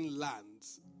plane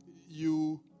lands,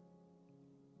 you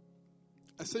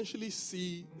essentially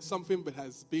see something that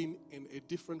has been in a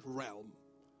different realm,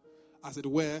 as it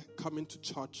were, coming to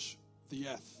touch the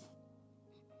earth.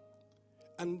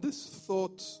 And this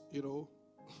thought,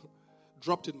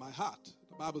 dropped in my heart.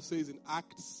 The Bible says in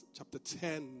Acts chapter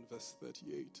 10, verse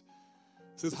 38, it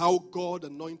says how God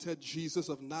anointed Jesus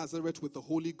of Nazareth with the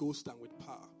Holy Ghost and with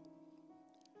power.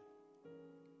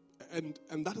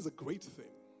 And that is a great thing.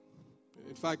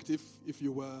 In fact, if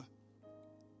you were,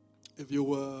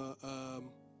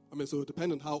 so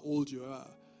depending on how old you are,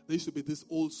 there used to be these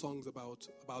old songs about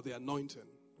the anointing,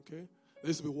 okay? There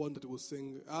used to be one that would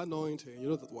sing, anointing, you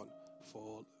know that one?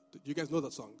 You guys know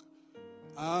that song?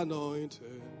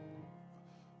 Anointing.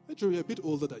 You're a bit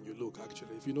older than you look,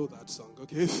 actually, if you know that song,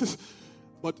 okay?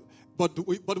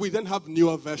 but we then have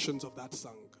newer versions of that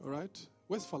song, all right?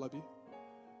 Where's Falabi?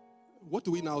 What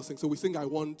do we now sing? So we sing, I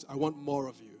want more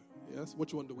of you. Yes?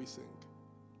 Which one do we sing?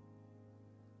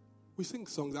 We sing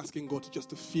songs asking God just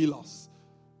to fill us.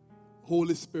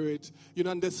 Holy Spirit.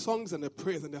 And there's songs and there's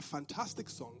prayers and they're fantastic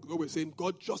songs where we're saying,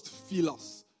 God, just fill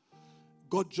us.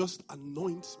 God, just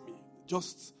anoint me.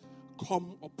 Just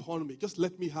come upon me. Just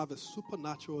let me have a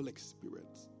supernatural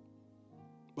experience.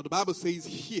 But the Bible says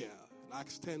here in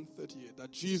Acts 10:38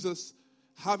 that Jesus,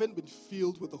 having been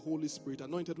filled with the Holy Spirit,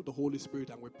 anointed with the Holy Spirit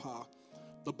and with power,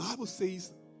 the Bible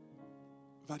says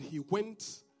that he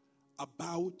went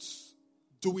about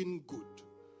doing good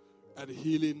and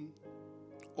healing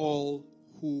all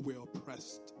who were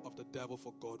oppressed of the devil,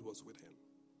 for God was with him.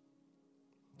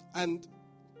 And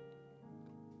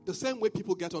the same way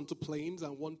people get onto planes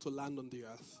and want to land on the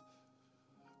earth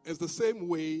is the same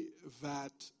way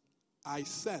that I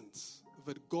sense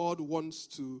that God wants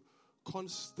to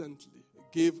constantly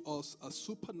give us a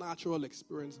supernatural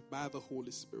experience by the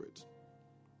Holy Spirit.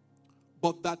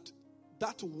 But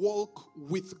that walk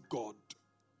with God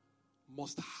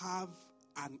must have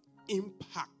an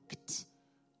impact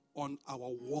on our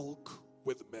walk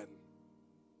with men.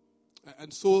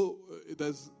 And so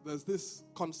there's this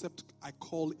concept I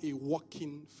call a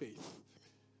walking faith.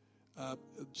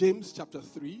 James chapter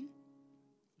 3,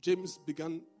 James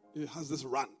has this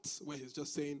rant where he's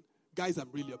just saying, guys, I'm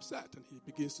really upset. And he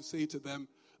begins to say to them,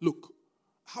 look,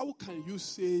 how can you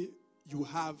say you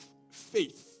have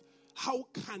faith? How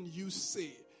can you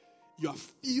say You are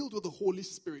filled with the Holy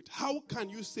Spirit. How can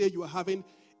you say you are having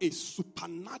a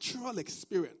supernatural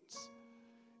experience?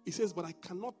 He says, but I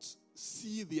cannot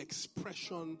see the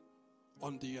expression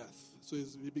on the earth. So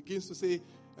he begins to say,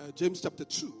 James chapter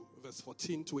 2, verse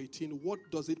 14 to 18, what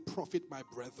does it profit, my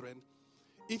brethren,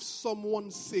 if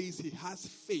someone says he has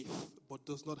faith but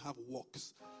does not have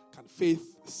works? Can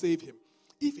faith save him?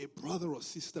 If a brother or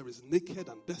sister is naked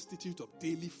and destitute of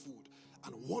daily food,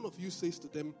 and one of you says to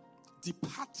them,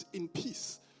 depart in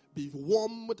peace, be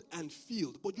warmed and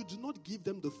filled, but you do not give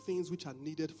them the things which are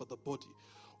needed for the body,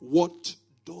 what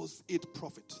does it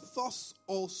profit? Thus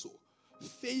also,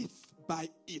 faith by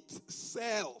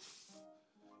itself,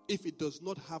 if it does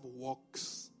not have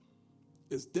works,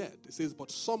 is dead. It says, but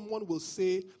someone will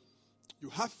say, you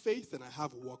have faith and I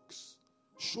have works.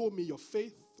 Show me your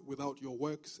faith without your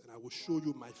works, and I will show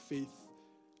you my faith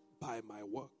by my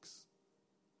works.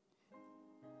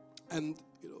 And,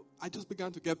 I just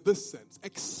began to get this sense,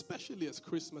 especially as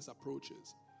Christmas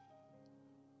approaches,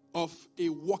 of a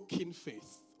walking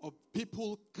faith, of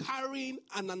people carrying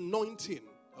an anointing,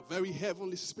 a very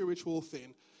heavenly spiritual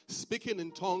thing, speaking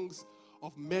in tongues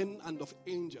of men and of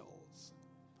angels,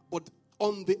 but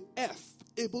on the earth,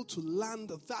 able to land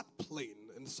that plane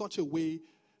in such a way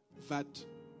that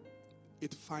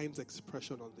it finds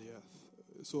expression on the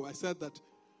earth. So I said that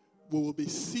we will be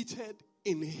seated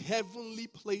in heavenly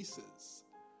places,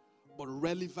 but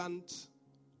relevant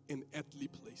in earthly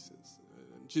places.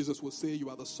 And Jesus will say, you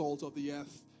are the salt of the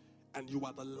earth, and you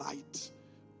are the light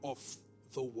of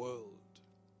the world.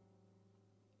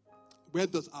 Where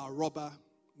does our rubber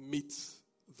meet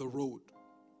the road?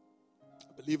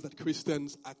 I believe that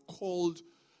Christians are called,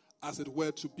 as it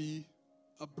were, to be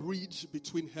a bridge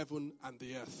between heaven and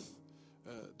the earth.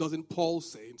 Doesn't Paul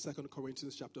say in 2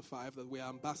 Corinthians chapter 5 that we are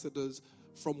ambassadors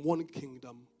from one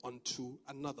kingdom unto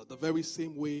another? The very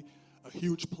same way a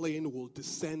huge plane will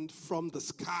descend from the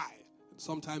sky. And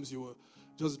sometimes you are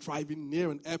just driving near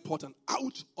an airport, and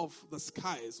out of the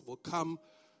skies will come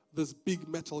this big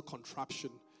metal contraption,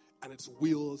 and its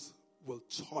wheels will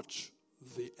touch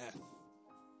the earth.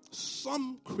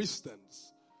 Some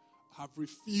Christians have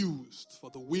refused for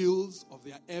the wheels of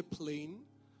their airplane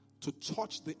to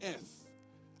touch the earth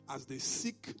as they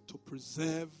seek to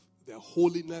preserve their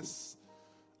holiness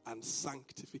and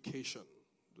sanctification.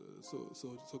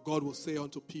 So God will say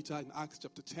unto Peter in Acts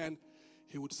chapter 10,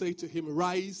 he would say to him,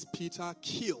 rise, Peter,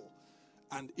 kill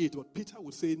and eat. But Peter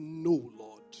would say, no,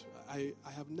 Lord, I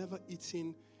have never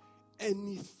eaten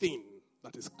anything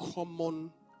that is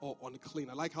common or unclean.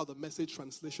 I like how the Message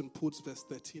translation puts verse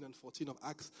 13 and 14 of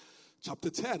Acts chapter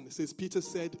 10. It says, Peter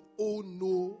said, oh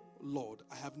no, Lord,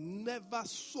 I have never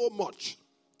so much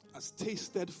as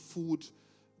tasted food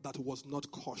that was not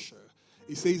kosher.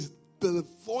 He says, the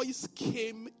voice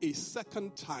came a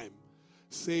second time,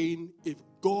 saying, if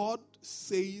God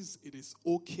says it is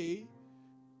okay,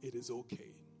 it is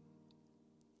okay.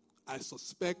 I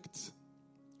suspect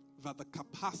that the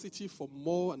capacity for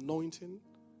more anointing,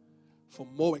 for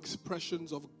more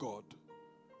expressions of God,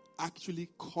 actually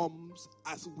comes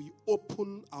as we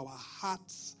open our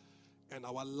hearts and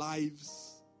our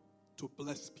lives to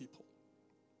bless people,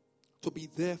 to be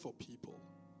there for people,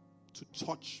 to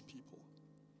touch people.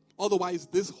 Otherwise,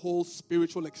 this whole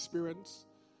spiritual experience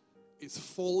is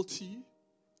faulty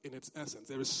in its essence.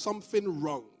 There is something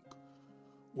wrong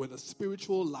with a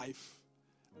spiritual life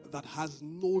that has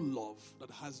no love,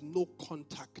 that has no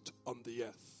contact on the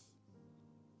earth.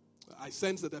 I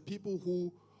sense that there are people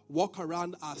who walk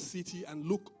around our city and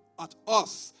look at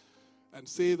us and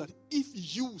say that if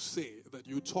you say that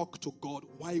you talk to God,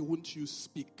 why won't you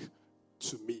speak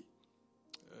to me?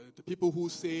 The people who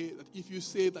say that if you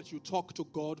say that you talk to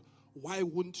God, why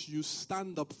won't you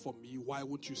stand up for me? Why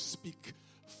won't you speak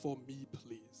for me,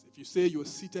 please? If you say you're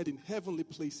seated in heavenly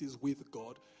places with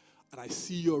God, and I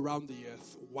see you around the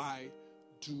earth, why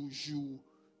do you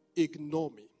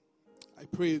ignore me? I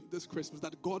pray this Christmas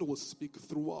that God will speak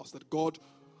through us, that God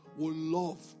will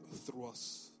love through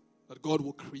us, that God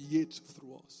will create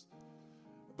through us,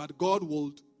 that God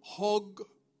will hug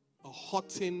a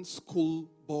hurting school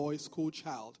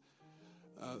child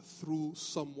through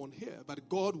someone here, that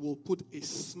God will put a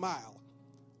smile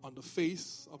on the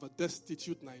face of a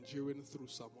destitute Nigerian through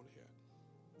someone here.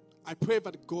 I pray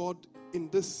that God in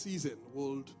this season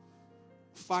will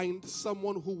find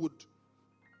someone who would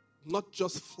not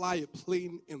just fly a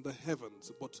plane in the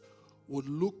heavens, but would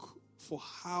look for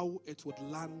how it would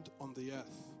land on the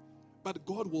earth. But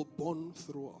God will burn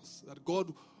through us, that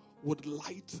God would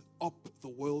light up the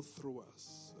world through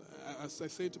us. As I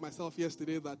said to myself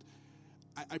yesterday, that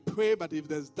I pray that if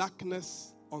there's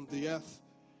darkness on the earth,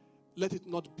 let it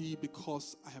not be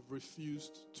because I have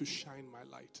refused to shine my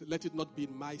light. Let it not be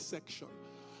in my section.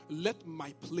 Let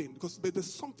my plane, because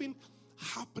there's something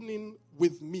happening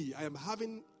with me. I am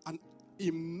having an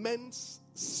immense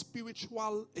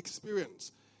spiritual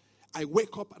experience. I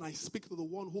wake up and I speak to the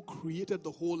one who created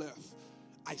the whole earth.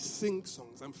 I sing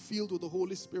songs. I'm filled with the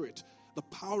Holy Spirit. The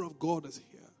power of God is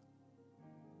here.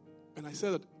 And I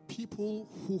said that people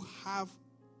who have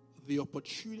the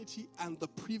opportunity and the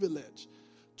privilege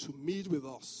to meet with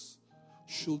us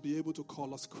should be able to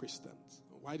call us Christians.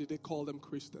 Why did they call them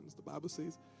Christians? The Bible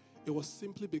says it was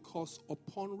simply because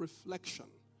upon reflection,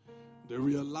 they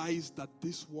realized that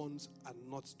these ones are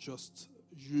not just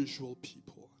usual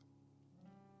people.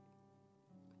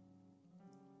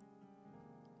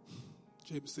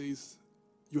 James says,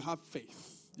 you have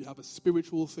faith. You have a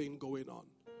spiritual thing going on.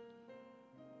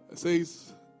 It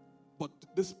says, but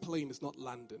this plane is not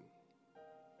landing.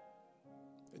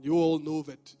 And you all know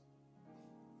that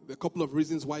there are a couple of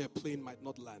reasons why a plane might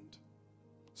not land.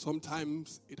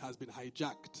 Sometimes it has been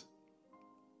hijacked.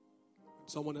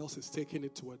 Someone else is taking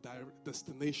it to a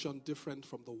destination different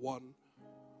from the one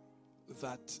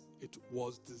that it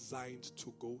was designed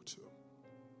to go to.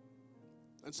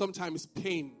 And sometimes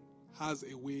pain has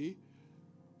a way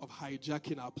of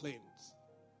hijacking our planes.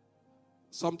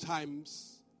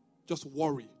 Sometimes just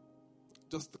worry,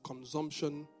 just the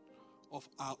consumption of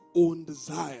our own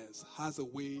desires has a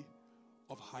way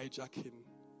of hijacking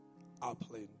our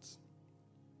planes.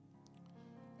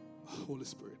 Holy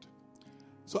Spirit.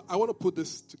 So I want to put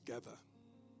this together.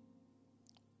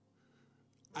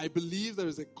 I believe there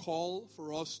is a call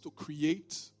for us to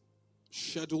create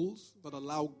schedules that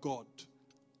allow God to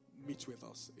meet with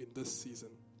us in this season.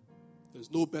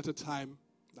 There's no better time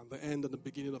than the end and the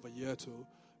beginning of a year to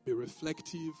be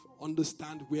reflective,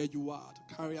 understand where you are,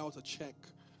 to carry out a check,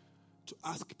 to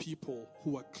ask people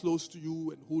who are close to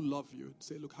you and who love you, and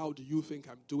say, look, how do you think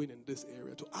I'm doing in this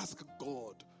area? To ask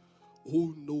God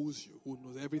who knows you, who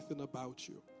knows everything about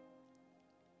you.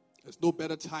 There's no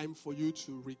better time for you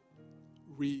to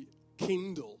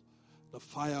rekindle the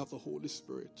fire of the Holy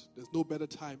Spirit. There's no better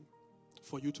time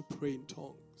for you to pray in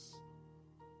tongues.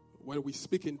 When we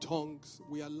speak in tongues,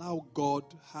 we allow God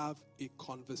to have a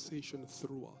conversation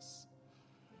through us.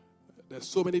 There's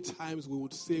so many times we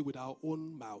would say with our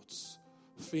own mouths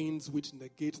things which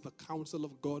negate the counsel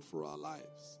of God for our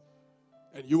lives.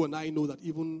 And you and I know that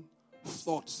even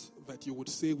thoughts that you would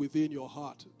say within your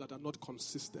heart that are not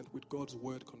consistent with God's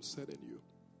word concerning you.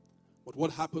 But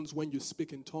what happens when you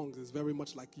speak in tongues is very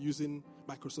much like using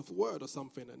Microsoft Word or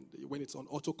something, and when it's on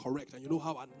autocorrect, and you know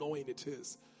how annoying it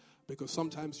is. Because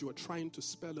sometimes you are trying to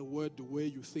spell a word the way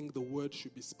you think the word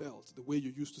should be spelled, the way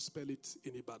you used to spell it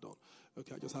in Ibadan.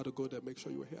 Okay, I just had to go there and make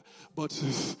sure you were here. But,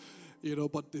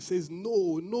 but it says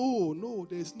no,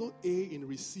 there's no A in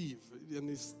receive. And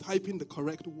it's typing the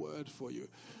correct word for you.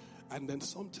 And then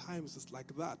sometimes it's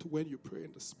like that when you pray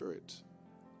in the Spirit.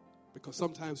 Because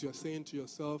sometimes you're saying to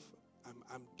yourself,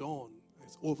 I'm done.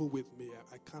 It's over with me.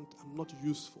 I'm not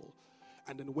useful.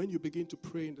 And then when you begin to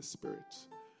pray in the Spirit,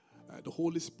 the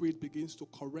Holy Spirit begins to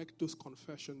correct those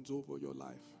confessions over your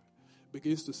life.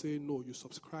 Begins to say, no, you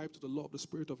subscribe to the law of the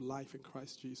Spirit of life in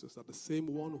Christ Jesus. That the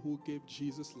same one who gave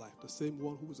Jesus life, the same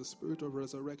one who is the Spirit of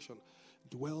resurrection,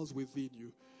 dwells within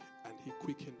you, and he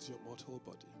quickens your mortal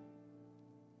body.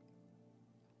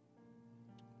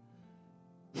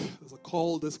 There's a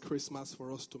call this Christmas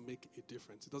for us to make a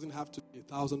difference. It doesn't have to be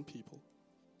 1,000 people.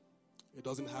 It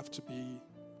doesn't have to be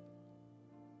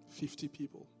 50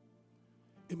 people.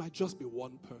 It might just be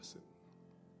one person.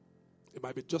 It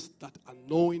might be just that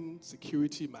annoying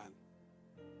security man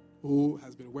who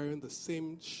has been wearing the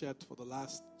same shirt for the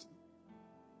last...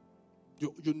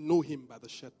 You know him by the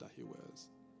shirt that he wears.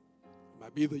 It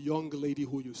might be the young lady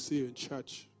who you see in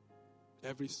church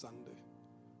every Sunday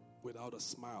without a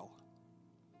smile.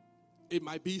 It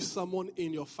might be someone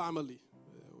in your family.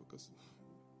 Because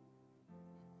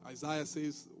Isaiah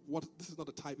says, this is not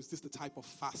a type, is this the type of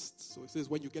fast? So it says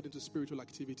when you get into spiritual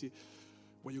activity,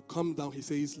 when you come down, he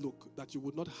says, look, that you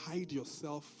would not hide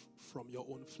yourself from your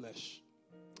own flesh.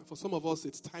 And for some of us,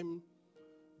 it's time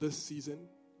this season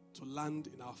to land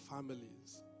in our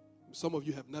families. Some of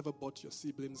you have never bought your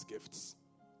siblings gifts.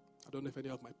 I don't know if any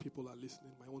of my people are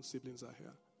listening. My own siblings are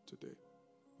here today.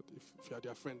 But if you are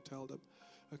their friend, tell them.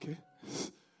 Okay?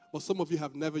 But some of you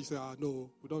have never said, no,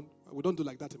 we don't do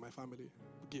like that in my family.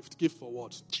 Gift for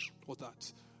what? What's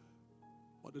that?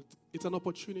 But it's an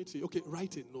opportunity. Okay,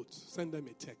 write a note. Send them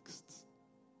a text.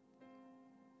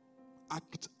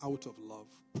 Act out of love.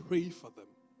 Pray for them.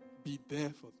 Be there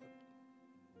for them.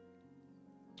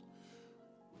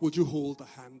 Would you hold the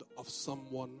hand of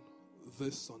someone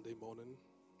this Sunday morning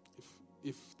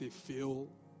If they feel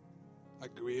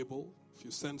agreeable, if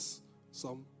you sense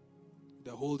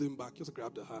they're holding back, just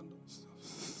grab the hand.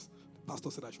 The pastor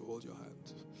said I should hold your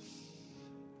hand.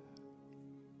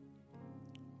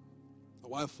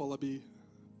 And while Falabi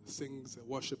sings a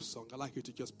worship song, I'd like you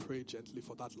to just pray gently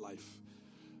for that life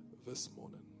this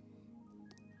morning.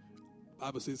 The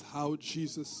Bible says how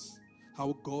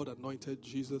God anointed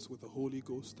Jesus with the Holy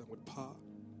Ghost and with power.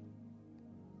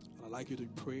 And I'd like you to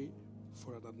pray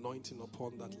for an anointing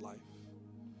upon that life.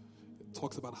 It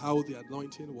talks about how the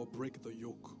anointing will break the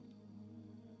yoke.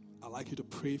 I'd like you to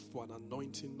pray for an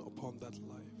anointing upon that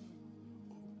life.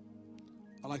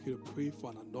 I'd like you to pray for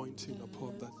an anointing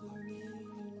upon that life.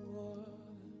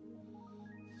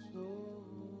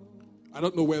 I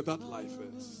don't know where that life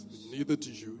is. Neither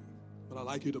do you. But I'd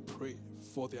like you to pray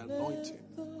for the anointing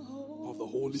of the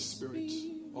Holy Spirit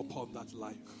upon that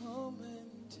life.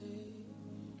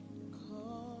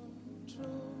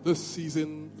 This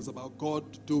season is about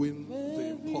God doing the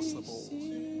impossible.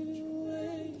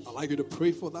 I'd like you to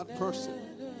pray for that person,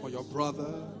 for your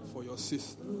brother, for your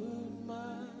sister.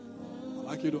 I'd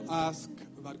like you to ask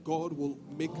that God will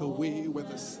make a way where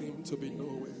there seemed to be no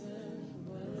way.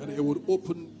 And He would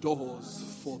open doors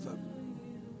for them.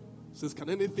 It says, can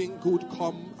anything good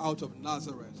come out of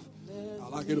Nazareth?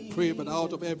 I'd like you to pray that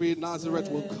out of every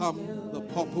Nazareth will come the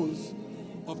purpose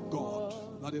of God.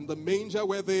 That in the manger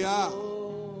where they are,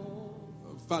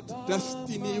 that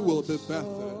destiny will be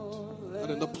birthed. That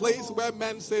in the place where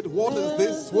men said, what is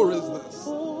this? Who is this?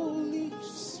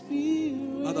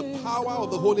 That the power of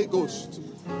the Holy Ghost,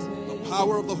 the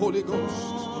power of the Holy Ghost,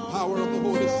 the power of the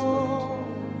Holy Spirit.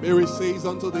 Mary says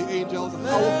unto the angels,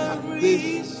 how can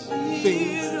this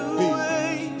thing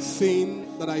be?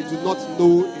 Seeing that I do not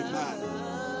know a man.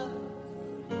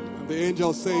 And the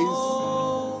angel says,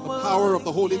 the power of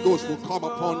the Holy Ghost will come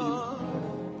upon you.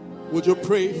 Would you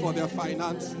pray for their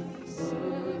finances?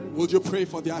 Would you pray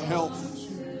for their health?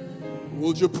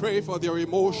 Would you pray for their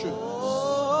emotions?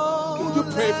 Would you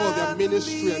pray for their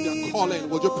ministry and their calling?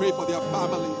 Would you pray for their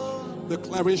family?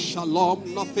 Declaring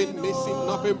shalom, nothing missing,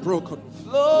 nothing broken.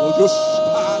 Would you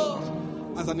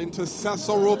stand as an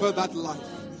intercessor over that life?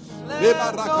 Would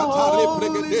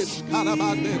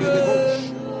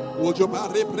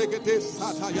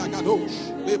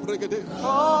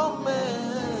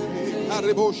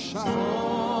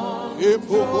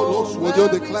you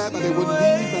declare that they will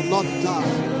live and not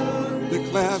die?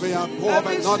 Declare they are poor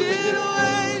and not beginning.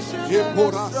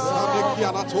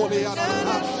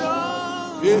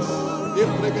 Yes,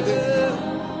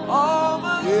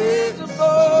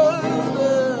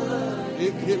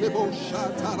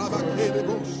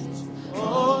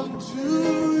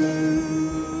 unto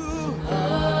you,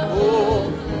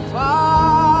 oh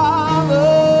Father.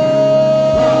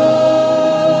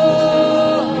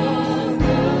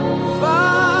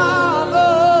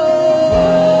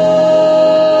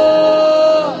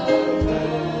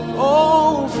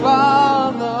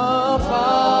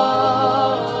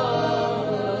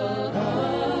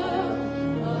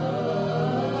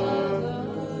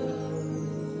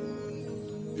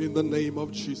 In the name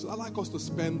of Jesus. I'd like us to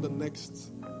spend the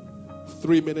next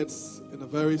 3 minutes in a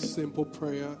very simple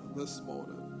prayer this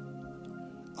morning.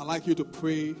 I'd like you to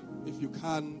pray, if you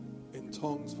can, in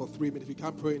tongues for 3 minutes. If you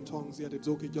can't pray in tongues yet, it's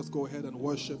okay. Just go ahead and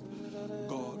worship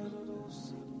God.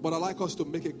 But I'd like us to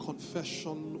make a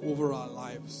confession over our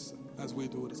lives as we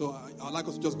do it. So I'd like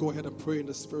us to just go ahead and pray in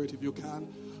the Spirit, if you can,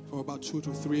 for about 2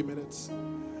 to 3 minutes.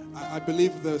 I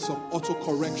believe there's some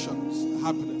auto-corrections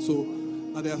happening. So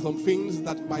there are some things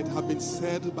that might have been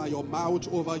said by your mouth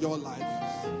over your life.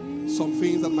 Some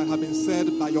things that might have been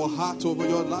said by your heart over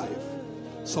your life.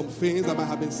 Some things that might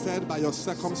have been said by your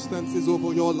circumstances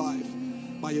over your life.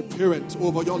 By a parent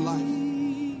over your life.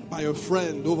 By a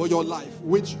friend over your life.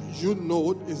 Which you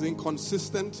know is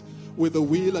inconsistent with the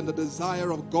will and the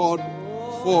desire of God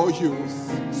for you.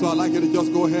 So I'd like you to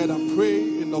just go ahead and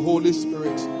pray in the Holy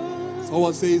Spirit.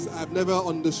 Someone says, I've never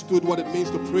understood what it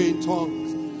means to pray in tongues.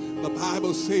 The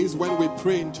Bible says when we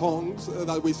pray in tongues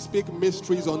that we speak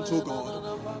mysteries unto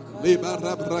God. I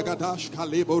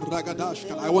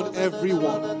want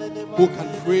everyone who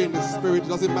can pray in the Spirit. It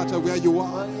doesn't matter where you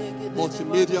are.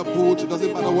 Multimedia booth. It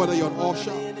doesn't matter whether you're on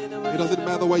usher. It doesn't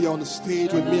matter where you're on the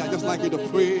stage with me. I just like you to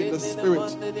pray in the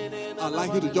Spirit. I'd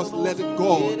like you to just let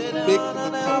God make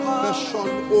the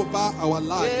confession over our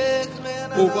lives,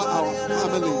 over our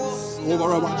families,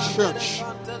 over our church,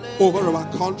 over our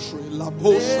country.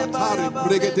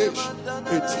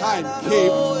 A time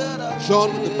came, John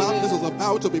the Baptist was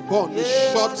about to be born. He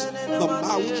shut the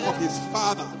mouth of his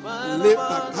father.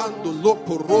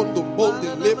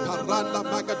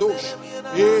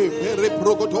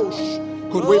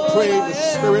 Could we pray in the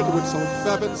Spirit with some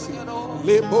fervency?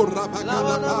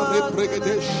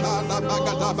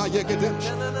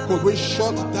 Could we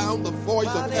shut down the voice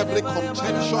of every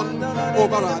contention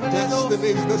over our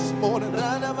destinies this morning?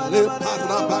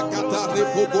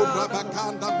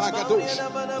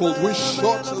 Could we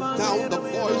shut down the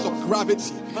voice of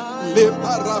gravity?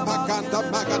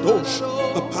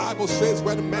 The Bible says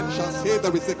when men shall say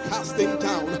there is a casting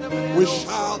down, we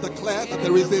shall declare that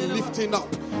there is a lifting up.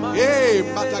 Could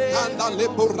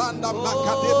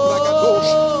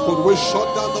we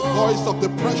shut down the voice of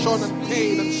depression and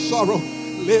pain and sorrow?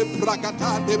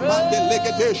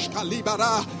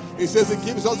 It says it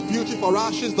gives us beauty for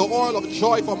ashes, the oil of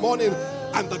joy for mourning,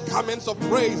 and the garments of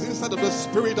praise instead of the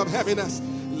spirit of heaviness.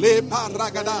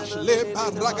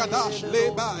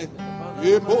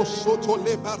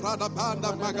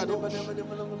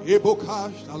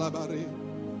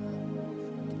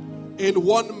 In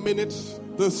 1 minute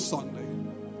this Sunday,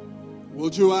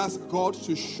 would you ask God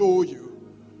to show you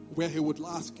where He would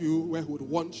ask you, where He would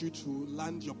want you to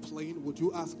land your plane? Would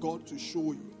you ask God to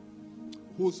show you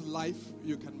whose life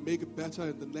you can make better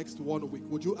in the next 1 week?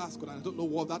 Would you ask God? I don't know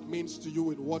what that means to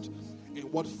you, in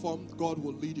what form God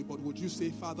will lead you, but would you say,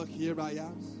 Father, here I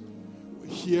am.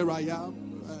 Here I am.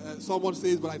 Someone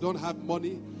says, but I don't have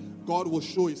money. God will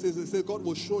show you. It says God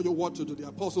will show you what to do. The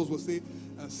apostles will say,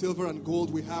 silver and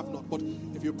gold we have not. But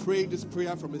if you pray this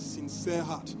prayer from a sincere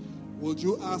heart, would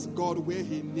you ask God where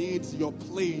He needs your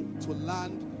plane to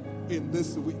land in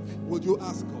this week? Would you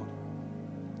ask God?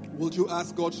 Would you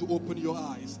ask God to open your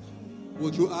eyes?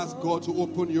 Would you ask God to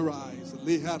open your eyes?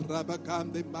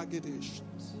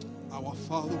 Our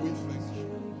Father, we thank you.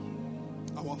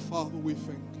 Our Father, we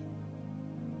thank you.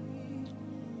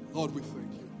 Lord, we thank you.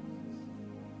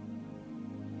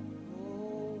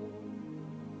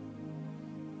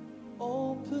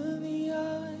 Open the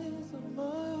eyes of my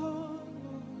heart,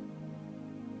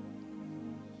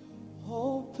 Lord.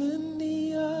 Open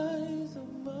the eyes of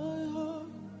my heart,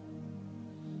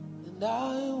 and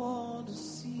I want to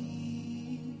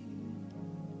see.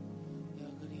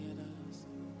 Y'all can hear that?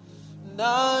 And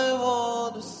I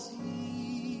want to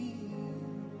see.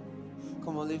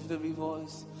 Come on, lift every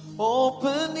voice.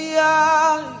 Open the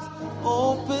eyes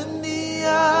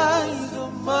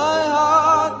of my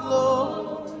heart, Lord.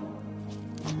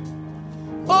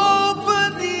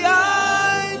 Open the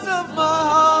eyes of my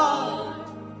heart,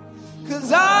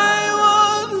 'cause I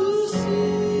want to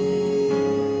see.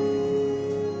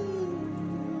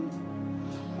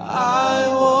 I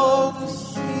want to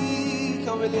see.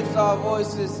 Come and lift our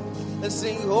voices and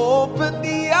sing. Open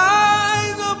the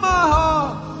eyes of my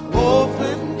heart.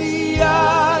 Open the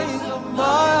eyes of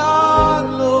my heart,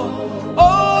 Lord.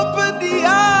 Open the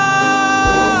eyes,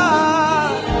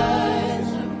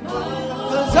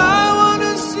 'cause I want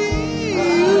to see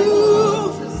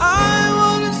you. I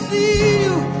want to see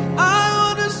you. I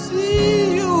want to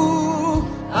see you.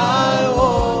 I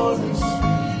want to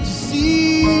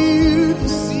see you, to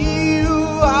see you.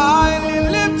 Highly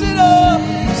lifted up,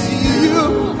 to see you.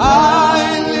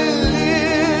 Highly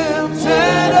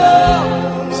lifted up,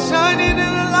 shining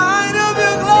in the light of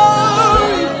your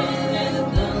glory.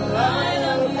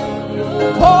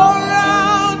 Pour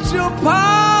out your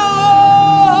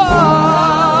power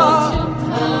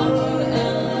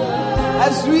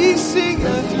as we sing,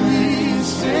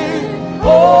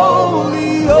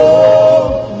 holy,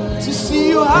 oh, to see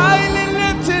you highly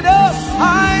lifted up,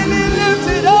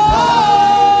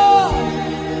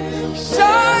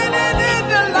 shining in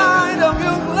the light of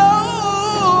your glory.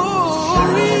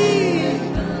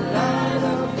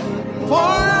 Pour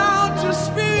out your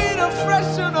spirit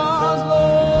afresh on us,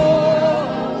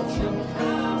 Lord,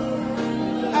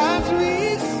 as we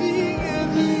sing,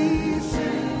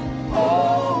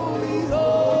 holy,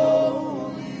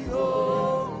 holy,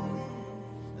 holy,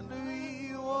 and we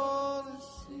want to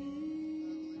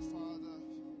see.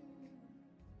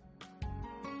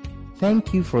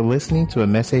 Thank you for listening to a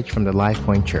message from the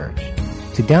LifePoint Church.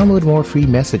 To download more free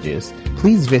messages,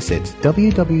 please visit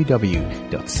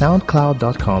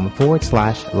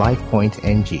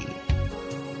www.soundcloud.com/LifePointNG.